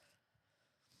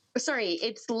 Sorry,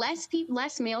 it's less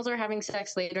males are having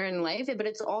sex later in life, but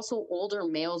it's also older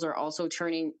males are also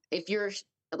turning, if you're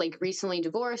like recently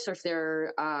divorced, or if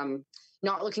they're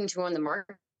not looking to go on the market,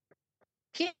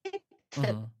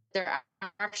 they're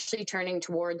actually turning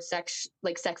towards sex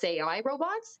AI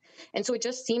robots. And so it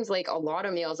just seems like a lot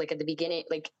of males, like at the beginning,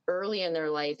 like early in their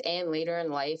life and later in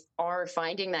life, are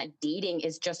finding that dating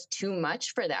is just too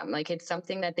much for them. Like, it's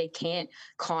something that they can't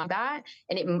combat.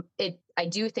 And I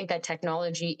do think that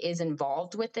technology is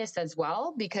involved with this as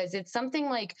well, because it's something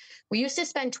like, we used to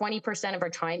spend 20% of our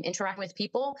time interacting with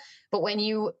people, but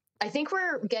I think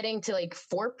we're getting to like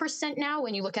 4% now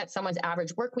when you look at someone's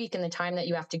average work week and the time that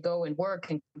you have to go and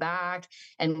work and come back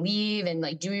and leave and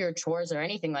like do your chores or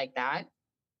anything like that.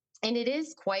 And it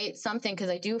is quite something,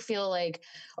 because I do feel like,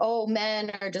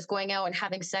 men are just going out and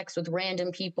having sex with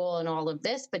random people and all of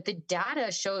this. But the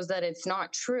data shows that it's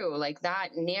not true. Like, that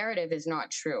narrative is not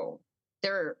true.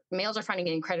 Males are finding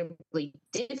it incredibly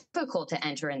difficult to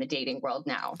enter in the dating world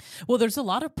now. Well, there's a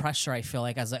lot of pressure, I feel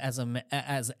like, as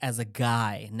a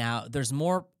guy. Now there's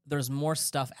more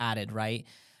stuff added, right?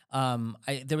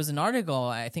 There was an article,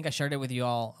 I think I shared it with you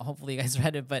all. Hopefully you guys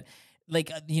read it, but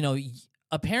like,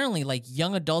 apparently, like,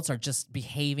 young adults are just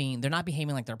they're not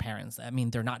behaving like their parents. I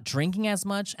mean, they're not drinking as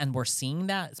much, and we're seeing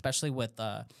that, especially with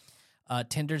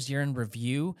Tinder's year in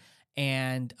review.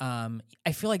 And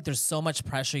I feel like there's so much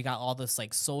pressure. You got all this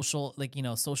like social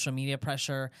media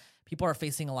pressure. People are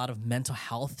facing a lot of mental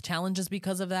health challenges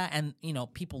because of that, and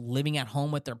people living at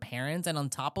home with their parents. And on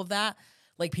top of that,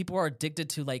 like, people are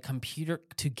addicted to like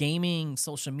to gaming,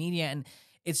 social media, and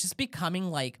it's just becoming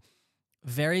like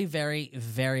very, very,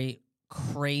 very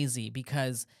crazy,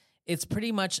 because it's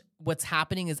pretty much what's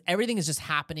happening is everything is just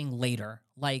happening later.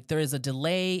 Like, there is a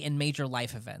delay in major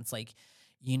life events. Like,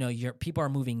 your people are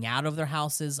moving out of their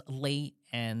houses late,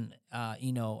 and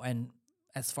and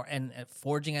as far and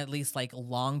forging at least like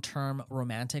long-term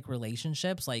romantic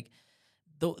relationships, like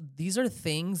these are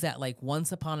things that like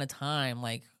once upon a time,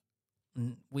 like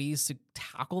we used to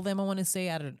tackle them, I want to say,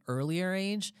 at an earlier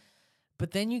age.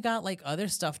 But then you got like other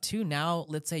stuff too. Now,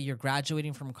 let's say you're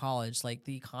graduating from college, like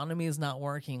the economy is not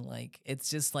working. Like it's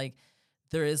just like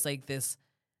there is like this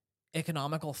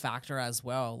economical factor as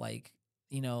well. Like,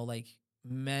 you know, like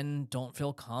men don't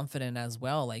feel confident as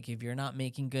well. Like if you're not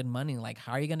making good money, like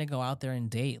how are you going to go out there and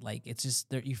date? Like it's just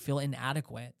there, you feel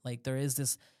inadequate. Like there is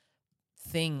this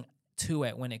thing to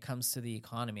it when it comes to the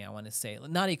economy. I want to say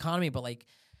not economy, but like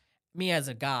me as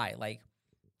a guy, like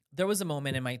there was a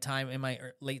moment in my time in my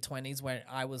late 20s where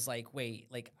I was like, wait,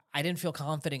 like I didn't feel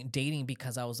confident dating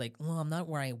because I was like, well, I'm not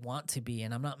where I want to be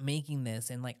and I'm not making this.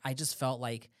 And like, I just felt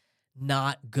like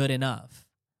not good enough.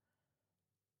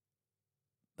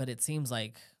 But it seems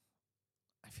like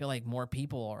I feel like more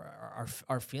people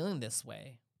are feeling this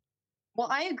way. Well,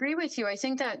 I agree with you. I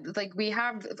think that like we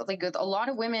have like a lot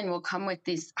of women will come with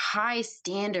these high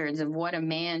standards of what a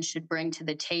man should bring to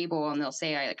the table, and they'll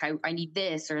say, I need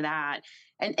this or that,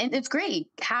 and it's great,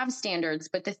 have standards.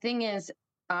 But the thing is,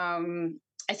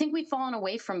 I think we've fallen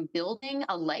away from building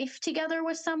a life together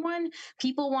with someone.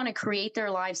 People want to create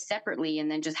their lives separately and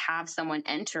then just have someone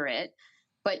enter it.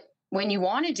 But when you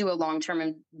want to do a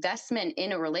long-term investment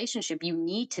in a relationship, you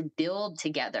need to build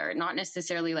together, not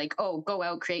necessarily like, oh, go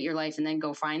out, create your life, and then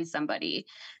go find somebody.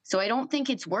 So I don't think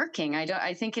it's working.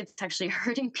 I think it's actually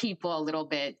hurting people a little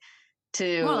bit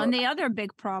to. Well, and the other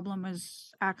big problem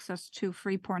is access to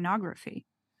free pornography.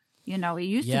 You know, it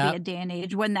used to be a day and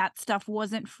age when that stuff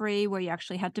wasn't free, where you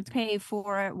actually had to pay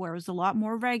for it, where it was a lot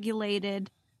more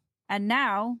regulated. And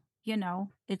now, you know,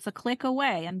 it's a click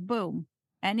away and boom.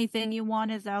 Anything you want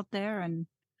is out there, and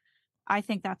I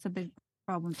think that's a big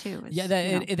problem too.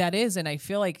 That is, and I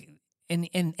feel like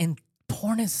and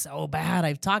porn is so bad.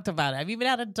 I've talked about it. I've even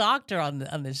had a doctor on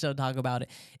the show talk about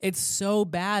it. It's so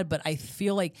bad, but I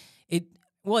feel like it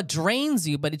drains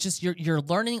you, but it's just you're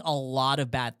learning a lot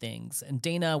of bad things. And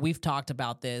Dana, we've talked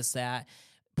about this, that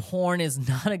porn is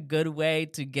not a good way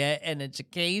to get an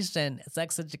education,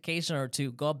 sex education, or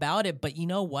to go about it. But you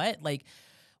know what, like,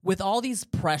 with all these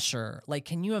pressure, like,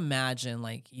 can you imagine,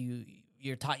 like,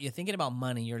 you're thinking about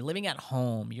money, you're living at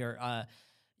home, you're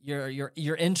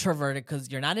introverted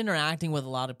because you're not interacting with a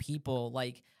lot of people.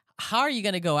 Like, how are you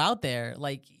going to go out there?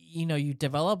 Like, you know, you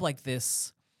develop like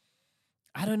this,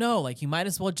 I don't know, like you might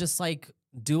as well just like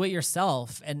do it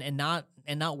yourself and not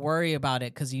worry about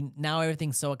it, because now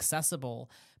everything's so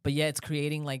accessible. But yeah, it's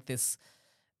creating like this.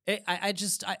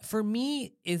 For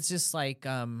me, it's just like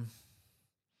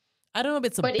I don't know if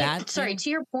it's a bad thing. Sorry, to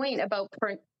your point about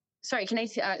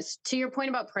to your point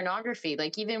about pornography,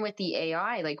 like even with the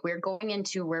AI, like we're going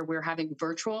into where we're having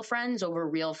virtual friends over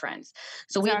real friends.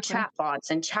 So we have chat bots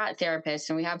and chat therapists,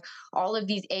 and we have all of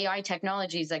these AI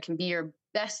technologies that can be your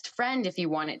best friend if you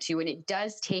want it to. And it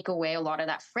does take away a lot of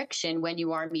that friction when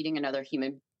you are meeting another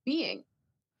human being.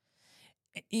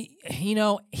 You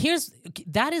know,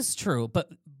 that is true, but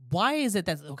why is it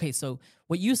that, okay, so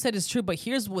what you said is true, but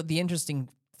here's what the interesting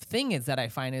thing is that I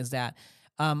find is that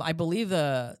I believe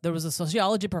there was a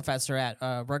sociology professor at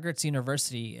Rutgers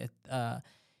University.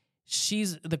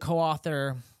 She's the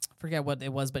co-author, forget what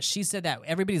it was, but she said that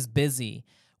everybody's busy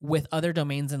with other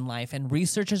domains in life, and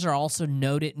researchers are also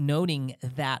noting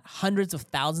that hundreds of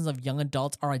thousands of young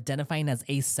adults are identifying as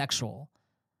asexual.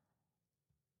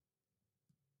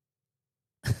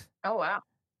 Oh, wow.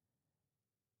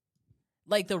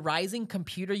 Like the rising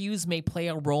computer use may play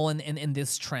a role in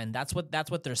this trend. That's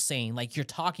what they're saying. Like you're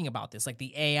talking about this, like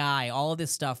the AI, all of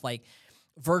this stuff, like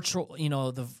virtual, you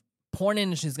know, the porn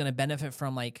industry is going to benefit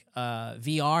from like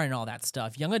VR and all that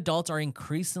stuff. Young adults are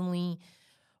increasingly,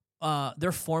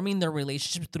 they're forming their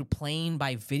relationships through playing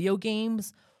by video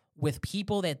games with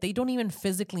people that they don't even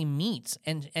physically meet.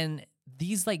 And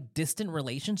these like distant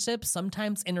relationships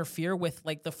sometimes interfere with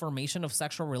like the formation of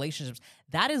sexual relationships.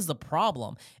 That is the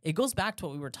problem. It goes back to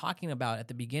what we were talking about at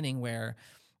the beginning, where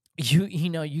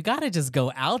you got to just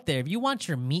go out there. If you want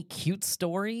your meet cute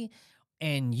story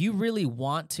and you really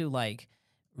want to like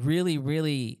really,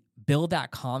 really build that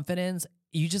confidence,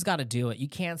 you just got to do it. You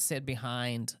can't sit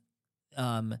behind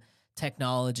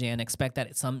technology and expect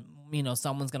that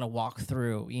someone's going to walk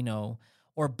through,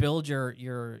 or build your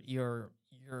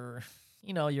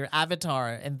your avatar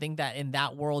and think that in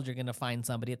that world you're going to find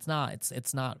somebody. It's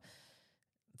not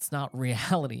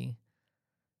reality.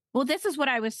 Well, this is what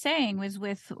I was saying, was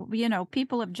with,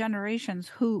 people of generations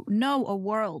who know a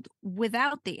world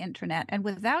without the internet and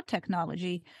without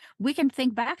technology. We can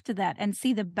think back to that and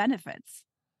see the benefits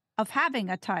of having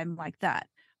a time like that,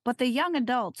 But the young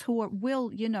adults who will,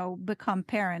 become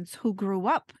parents who grew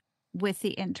up with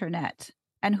the internet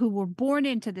and who were born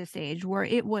into this age where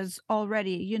it was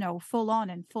already, full on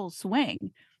and full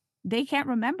swing, they can't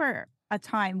remember a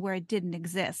time where it didn't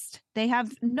exist. They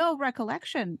have no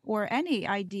recollection or any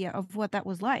idea of what that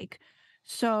was like.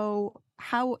 So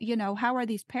how are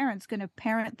these parents going to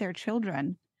parent their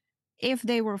children if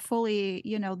they were fully,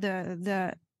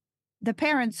 the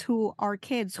parents who are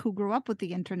kids who grew up with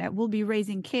the internet will be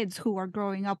raising kids who are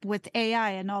growing up with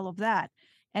AI and all of that.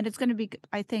 And it's going to be,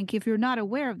 I think, if you're not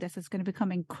aware of this, it's going to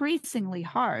become increasingly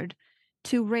hard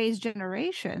to raise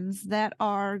generations that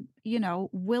are,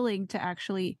 willing to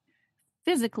actually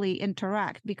physically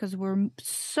interact, because we're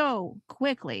so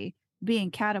quickly being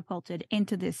catapulted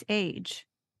into this age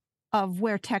of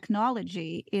where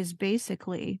technology is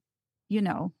basically,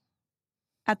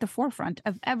 at the forefront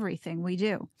of everything we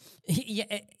do. Yeah,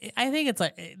 I think it's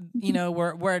like,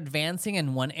 we're advancing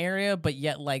in one area, but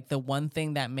yet like the one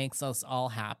thing that makes us all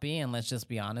happy, and let's just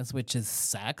be honest, which is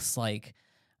sex. Like,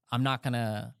 I'm not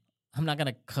gonna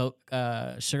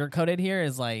sugarcoat it here.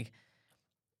 Is like,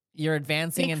 you're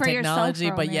advancing in technology,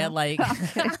 yourself, but yet like,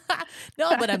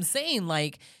 no, but I'm saying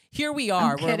like, here we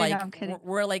are.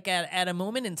 We're like at a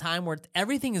moment in time where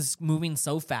everything is moving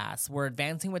so fast. We're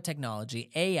advancing with technology,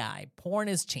 AI, porn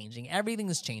is changing, everything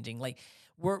is changing. Like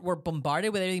we're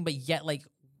bombarded with everything, but yet like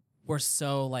we're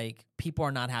so like people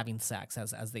are not having sex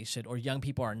as they should, or young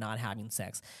people are not having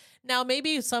sex. Now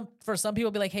maybe for some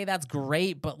people be like, hey, that's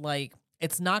great, but like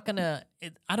it's not gonna.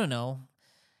 I don't know.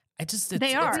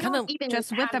 They are kind of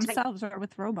just with themselves or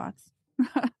with robots.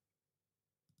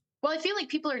 Well, I feel like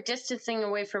people are distancing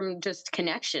away from just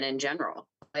connection in general.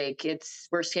 Like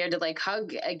we're scared to like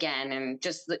hug again, and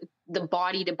just the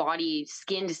body to body,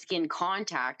 skin to skin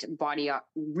contact. Body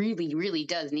really, really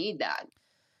does need that.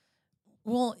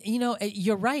 Well,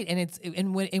 you're right,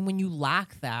 and when you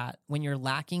lack that, when you're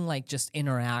lacking like just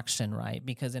interaction, right?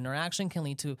 Because interaction can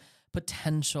lead to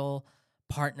potential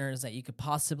partners that you could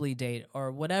possibly date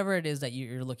or whatever it is that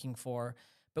you're looking for.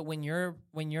 But when you're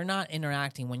not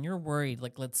interacting, when you're worried,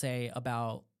 like let's say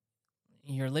about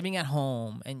you're living at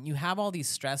home and you have all these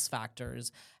stress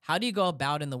factors, how do you go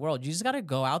about in the world? You just got to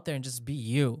go out there and just be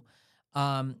you.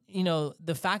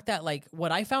 The fact that like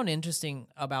what I found interesting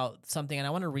about something, and I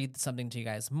want to read something to you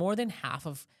guys, more than half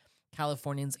of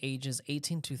Californians ages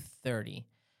 18 to 30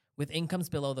 with incomes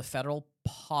below the federal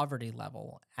poverty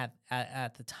level at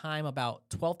the time, about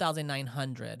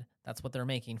 $12,900, that's what they're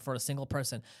making for a single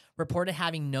person, reported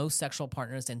having no sexual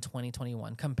partners in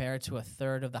 2021 compared to a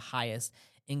third of the highest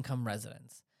income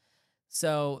residents.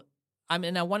 So, I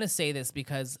want to say this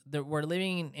because we're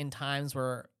living in times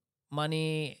where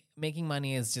making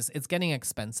money is just, it's getting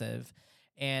expensive.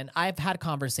 And I've had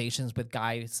conversations with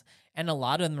guys, and a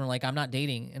lot of them are like, I'm not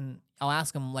dating. And I'll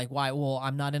ask them like, why? Well,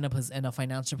 I'm not in a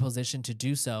financial position to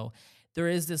do so. There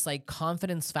is this like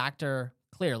confidence factor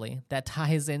clearly that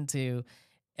ties into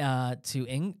to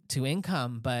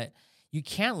income, but you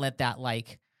can't let that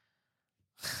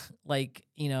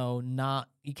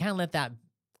you can't let that,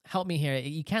 help me here.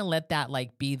 You can't let that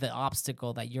like be the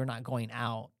obstacle that you're not going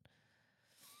out.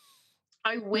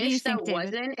 I wish that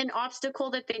wasn't an obstacle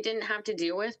that they didn't have to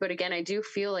deal with. But again, I do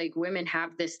feel like women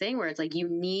have this thing where it's like, you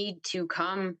need to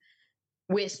come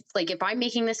with like, if I'm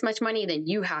making this much money, then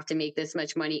you have to make this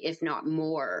much money, if not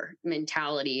more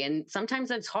mentality. And sometimes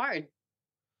that's hard.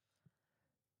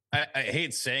 I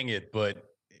hate saying it, but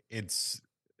it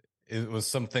was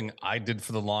something I did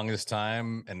for the longest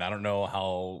time. And I don't know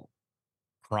how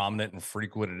prominent and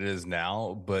frequent it is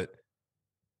now, but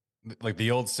like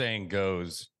the old saying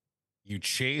goes, you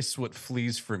chase what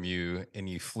flees from you and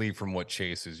you flee from what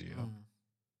chases you.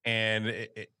 And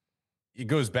it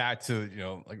goes back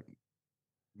to, like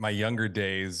my younger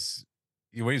days,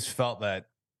 you always felt that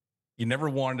you never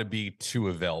wanted to be too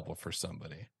available for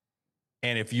somebody.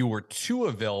 And if you were too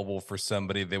available for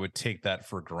somebody, they would take that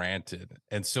for granted.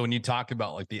 And so when you talk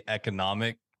about like the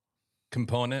economic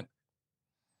component,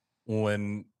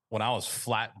 when I was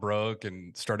flat broke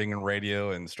and starting in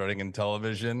radio and starting in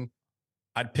television,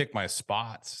 I'd pick my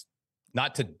spots,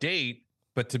 not to date,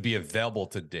 but to be available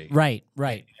to date. Right.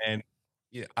 And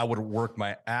I would work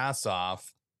my ass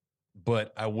off,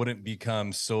 but I wouldn't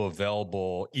become so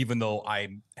available. Even though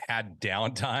I had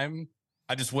downtime,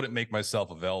 I just wouldn't make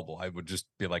myself available. I would just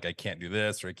be like, I can't do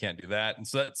this or I can't do that. And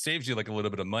so that saves you like a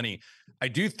little bit of money. I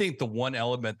do think the one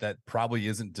element that probably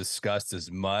isn't discussed as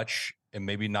much and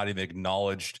maybe not even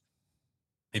acknowledged,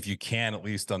 if you can, at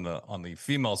least on the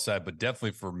female side, but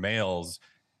definitely for males,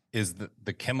 is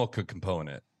the chemical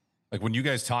component. Like when you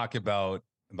guys talk about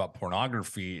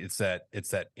pornography, it's that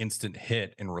instant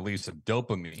hit and release of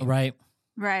dopamine. Right.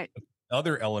 Right. The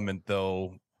other element,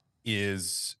 though,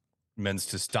 is men's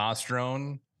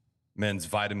testosterone, men's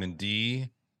vitamin D,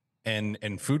 and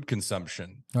food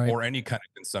consumption, right, or any kind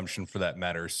of consumption for that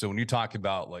matter. So when you talk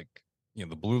about like,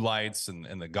 the blue lights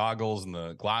and the goggles and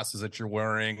the glasses that you're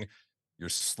wearing, your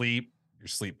sleep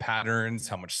patterns,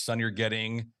 how much sun you're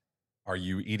getting, are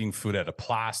you eating food out of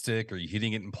plastic? Are you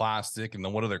heating it in plastic? And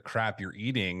then what other crap you're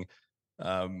eating?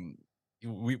 Um,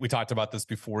 we talked about this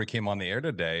before we came on the air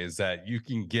today, is that you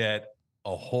can get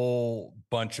a whole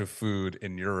bunch of food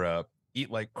in Europe,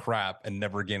 eat like crap, and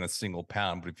never gain a single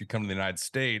pound. But if you come to the United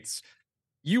States,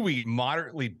 you eat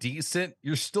moderately decent,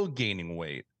 you're still gaining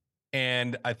weight.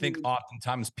 And I think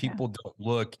oftentimes people don't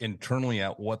look internally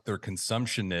at what their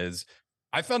consumption is.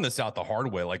 I found this out the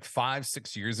hard way. Like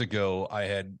 5-6 years ago, I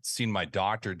had seen my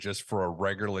doctor just for a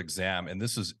regular exam. And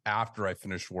this was after I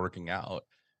finished working out.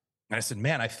 And I said,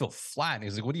 man, I feel flat. And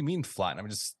he's like, what do you mean flat?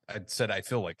 And I said, I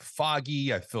feel like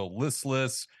foggy. I feel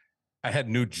listless. I had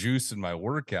no juice in my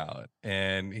workout.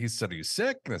 And he said, are you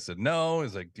sick? And I said, no.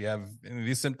 He's like, do you have any of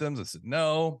these symptoms? I said,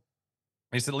 no.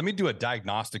 And he said, let me do a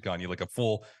diagnostic on you, like a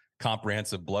full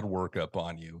comprehensive blood workup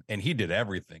on you. And he did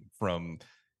everything from,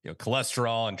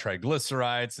 cholesterol and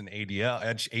triglycerides and ADL,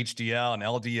 HDL and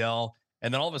LDL.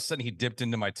 And then all of a sudden he dipped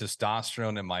into my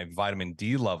testosterone and my vitamin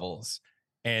D levels.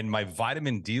 And my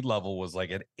vitamin D level was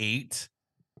like at 8,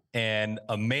 and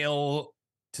a male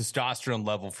testosterone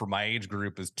level for my age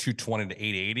group is 220 to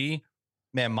 880.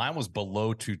 Man, mine was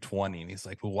below 220. And he's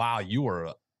like, wow, you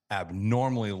are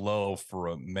abnormally low for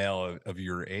a male of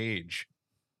your age.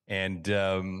 And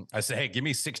I said, hey, give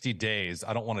me 60 days.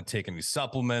 I don't want to take any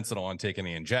supplements. I don't want to take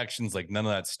any injections, like none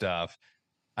of that stuff.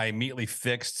 I immediately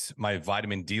fixed my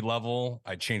vitamin D level.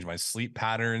 I changed my sleep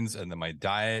patterns and then my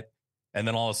diet. And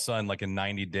then all of a sudden, like in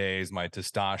 90 days, my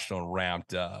testosterone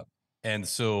ramped up. And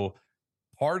so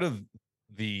part of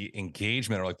the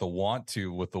engagement, or like the want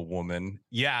to with a woman,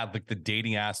 like the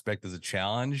dating aspect is a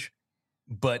challenge.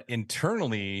 But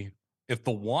internally, if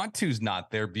the want to is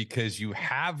not there because you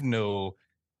have no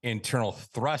internal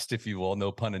thrust, if you will,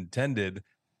 no pun intended,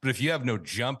 but if you have no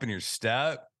jump in your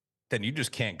step, then you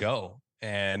just can't go.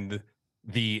 And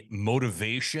the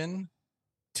motivation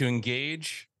to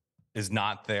engage is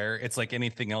not there. It's like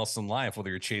anything else in life, whether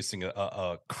you're chasing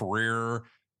a career,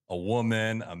 a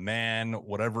woman, a man,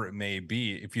 whatever it may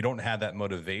be. If you don't have that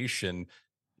motivation,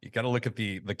 you got to look at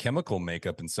the chemical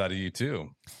makeup inside of you too.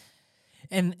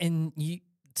 And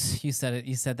you said it.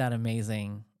 You said that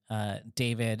amazing,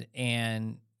 David.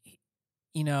 And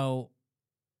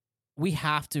we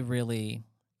have to really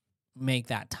make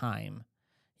that time.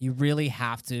 You really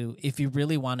have to, if you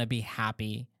really want to be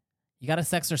happy. You got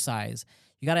to exercise.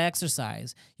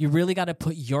 You really got to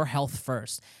put your health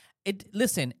first.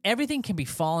 Listen, everything can be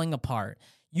falling apart.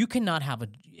 You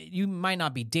might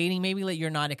not be dating. Maybe you're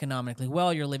not economically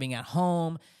well. You're living at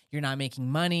home. You're not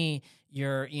making money.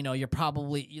 You're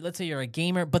probably, let's say you're a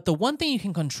gamer. But the one thing you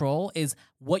can control is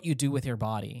what you do with your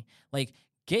body. Like,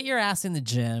 get your ass in the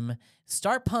gym,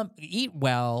 eat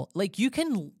well. Like, you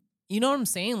can, you know what I'm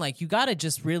saying? Like, you got to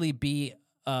just really be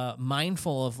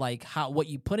mindful of like what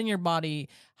you put in your body,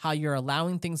 how you're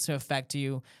allowing things to affect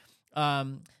you.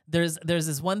 There's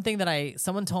this one thing that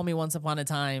someone told me once upon a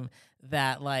time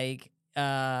that like,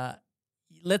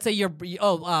 let's say you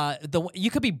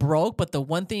could be broke, but the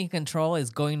one thing you control is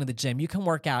going to the gym. You can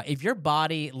work out. If your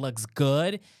body looks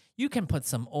good, you can put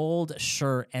some old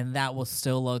shirt and that will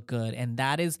still look good. And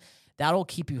that'll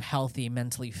keep you healthy,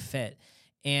 mentally fit.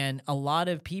 And a lot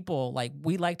of people, like,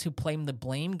 we like to play the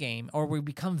blame game, or we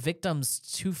become victims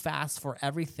too fast for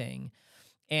everything.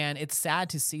 And it's sad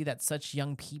to see that such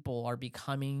young people are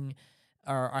becoming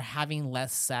or are having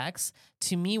less sex.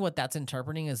 To me, what that's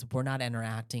interpreting is we're not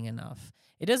interacting enough.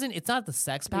 It's not the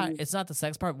sex part. It's not the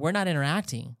sex part. We're not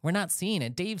interacting. We're not seeing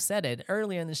it. Dave said it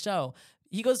earlier in the show.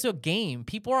 He goes to a game.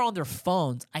 People are on their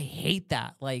phones. I hate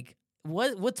that. Like,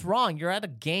 what's wrong? You're at a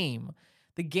game.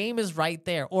 The game is right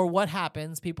there. Or what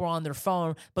happens? People are on their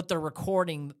phone, but they're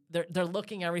recording. They're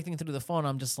looking everything through the phone.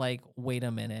 I'm just like, wait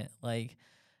a minute. Like,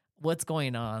 what's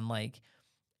going on? Like,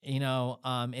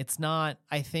 it's not,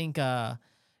 I think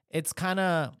it's kind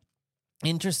of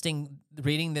interesting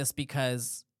reading this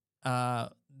because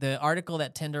the article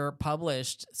that Tinder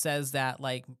published says that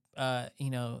like,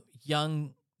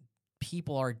 young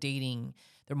people are dating.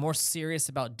 They're more serious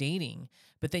about dating.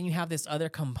 But then you have this other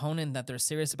component that they're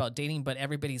serious about dating, but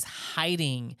everybody's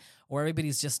hiding or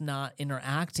everybody's just not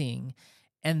interacting.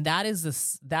 And that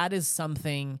is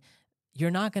something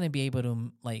you're not going to be able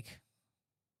to, like,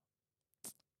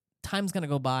 time's going to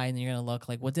go by and you're going to look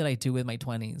like, what did I do with my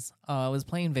 20s? I was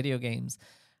playing video games.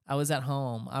 I was at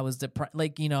home. I was depressed.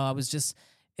 Like, I was just,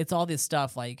 it's all this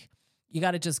stuff like you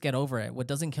got to just get over it. What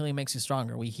doesn't kill you makes you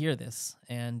stronger. We hear this,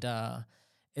 and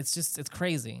it's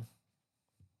crazy.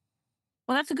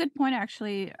 Well, that's a good point,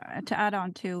 actually, to add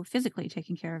on to physically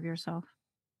taking care of yourself.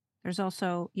 There's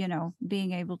also,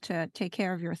 being able to take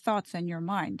care of your thoughts and your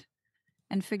mind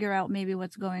and figure out maybe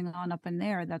what's going on up in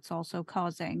there that's also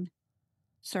causing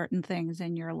certain things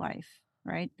in your life,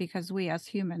 right? Because we as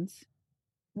humans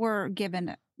were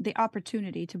given the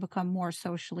opportunity to become more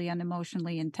socially and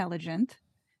emotionally intelligent.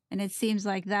 And it seems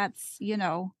like that's,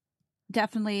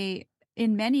 definitely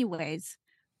in many ways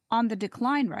on the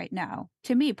decline right now.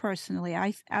 To me personally,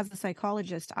 as a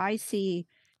psychologist, I see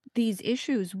these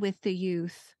issues with the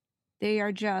youth. They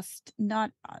are just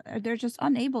not, they're just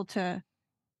unable to,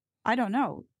 I don't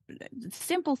know,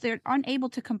 they're unable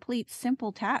to complete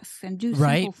simple tasks and do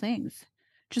simple things.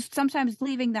 Just sometimes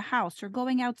leaving the house or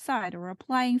going outside or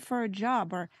applying for a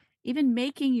job or even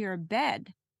making your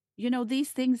bed.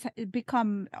 These things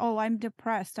become, oh, I'm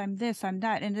depressed, I'm this, I'm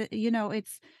that. And,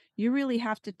 you really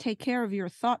have to take care of your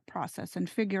thought process and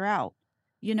figure out,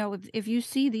 if you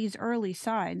see these early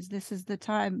signs, this is the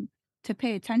time to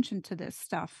pay attention to this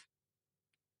stuff.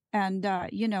 And,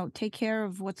 take care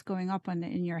of what's going up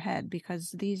in your head,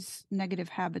 because these negative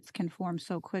habits can form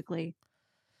so quickly.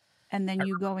 And then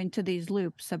you go into these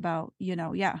loops about,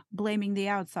 blaming the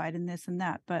outside and this and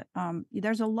that. But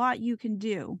there's a lot you can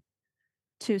do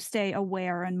to stay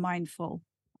aware and mindful.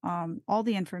 All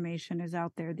the information is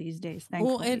out there these days,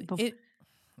 thankfully.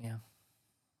 Yeah.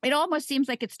 It almost seems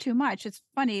like it's too much. It's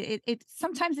funny. It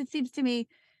sometimes it seems to me,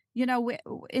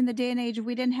 in the day and age,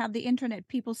 we didn't have the internet.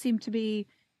 People seem to be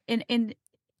in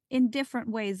different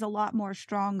ways a lot more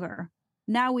stronger.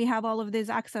 Now we have all of this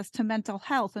access to mental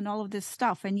health and all of this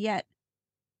stuff, and yet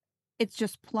it's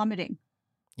just plummeting.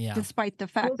 Yeah. Despite the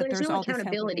fact that there's no all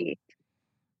accountability.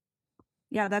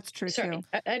 Yeah, that's true too.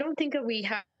 I don't think that we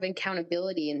have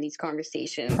accountability in these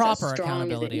conversations. Proper as strong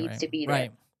accountability, as it needs to be.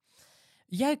 Right.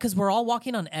 Yeah, because we're all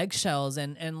walking on eggshells,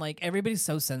 and like everybody's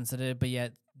so sensitive, but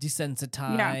yet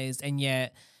desensitized, and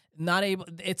yet not able.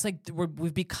 It's like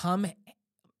we've become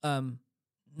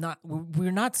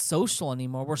we're not social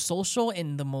anymore. We're social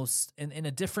in the most in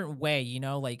a different way,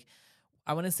 like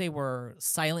I want to say we're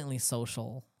silently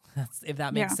social. If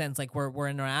that makes sense. Like we're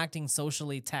interacting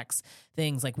socially, text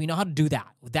things, like we know how to do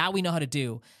that we know how to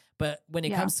do. But when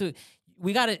it comes to,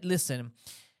 we got to listen.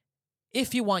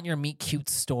 If you want your meet cute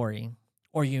story,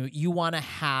 or you want to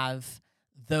have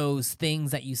those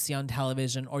things that you see on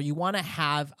television, or you want to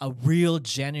have a real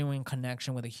genuine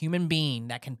connection with a human being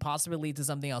that can possibly lead to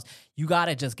something else, you got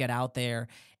to just get out there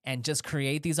and just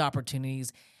create these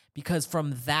opportunities, because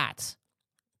from that,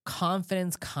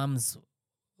 confidence comes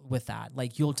with that.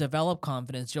 Like you'll develop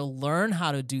confidence, you'll learn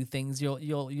how to do things,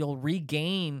 you'll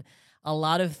regain a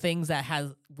lot of things that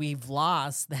we've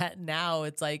lost, that now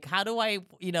it's like, how do I,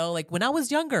 like when I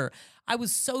was younger, I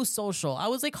was so social. I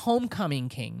was like homecoming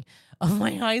king of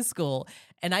my high school.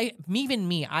 And I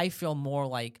feel more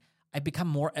like I become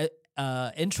more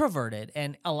introverted.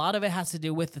 And a lot of it has to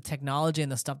do with the technology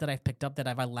and the stuff that I've picked up that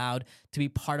I've allowed to be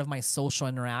part of my social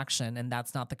interaction. And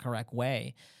that's not the correct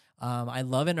way. I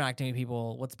love interacting with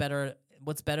people. What's better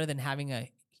than having a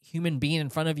human being in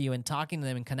front of you and talking to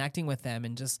them and connecting with them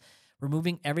and just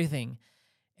removing everything.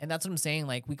 And that's what I'm saying.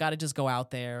 Like, we got to just go out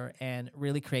there and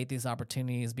really create these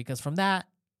opportunities, because from that,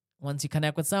 once you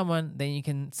connect with someone, then you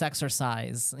can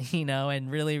sexercise,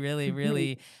 and really, really,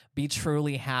 really be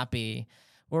truly happy.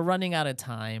 We're running out of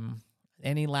time.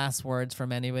 Any last words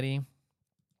from anybody?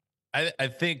 I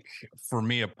think for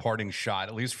me, a parting shot,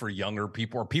 at least for younger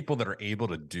people or people that are able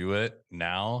to do it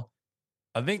now,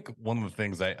 I think one of the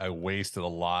things I wasted a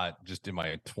lot just in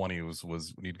my 20s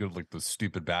was when you'd go to like the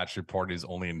stupid bachelor parties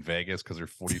only in Vegas because they're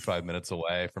 45 minutes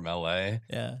away from LA.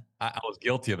 Yeah. I was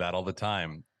guilty of that all the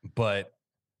time. But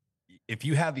if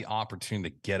you have the opportunity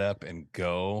to get up and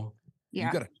go,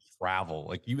 you got to travel.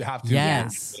 Like you have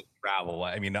to travel.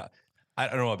 I mean, I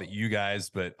don't know about you guys,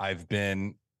 but I've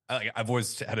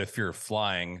always had a fear of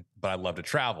flying, but I love to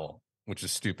travel, which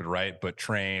is stupid, right? But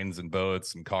trains and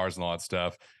boats and cars and all that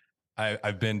stuff.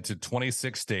 I've been to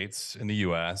 26 states in the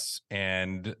US,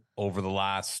 and over the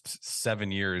last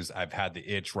 7 years, I've had the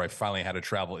itch where I finally had to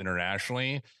travel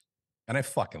internationally, and I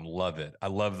fucking love it. I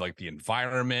love like the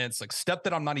environments, like stuff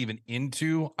that I'm not even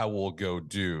into, I will go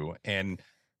do. And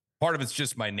part of it's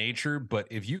just my nature, but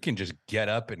if you can just get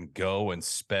up and go and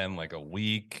spend like a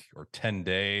week or 10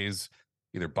 days,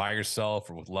 either by yourself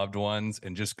or with loved ones,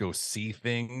 and just go see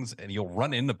things, and you'll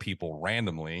run into people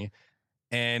randomly,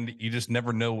 and you just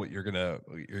never know what you're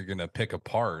gonna pick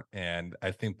apart. And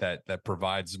I think that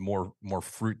provides more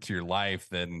fruit to your life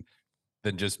than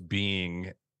just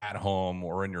being at home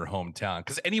or in your hometown,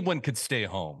 because anyone could stay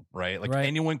home, right? Like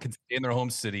anyone can stay in their home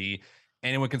city,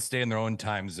 anyone can stay in their own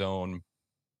time zone.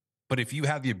 But if you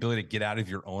have the ability to get out of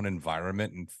your own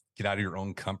environment and get out of your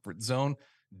own comfort zone,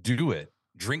 do it.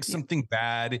 Drink something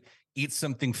bad, eat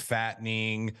something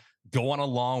fattening, go on a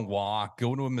long walk,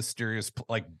 go into a mysterious,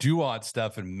 like do odd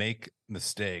stuff and make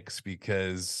mistakes,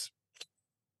 because,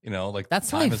 like that's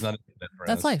time life. is not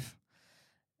that's life.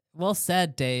 Well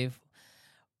said, Dave.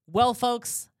 Well,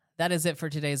 folks, that is it for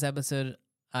today's episode.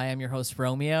 I am your host,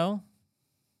 Romeo.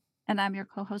 And I'm your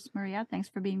co-host, Maria. Thanks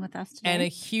for being with us today. And a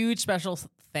huge special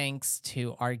thanks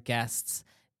to our guests,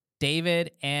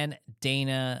 David and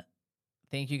Dana.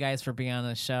 Thank you guys for being on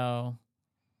the show.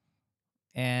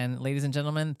 And ladies and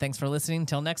gentlemen, thanks for listening.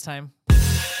 Till next time.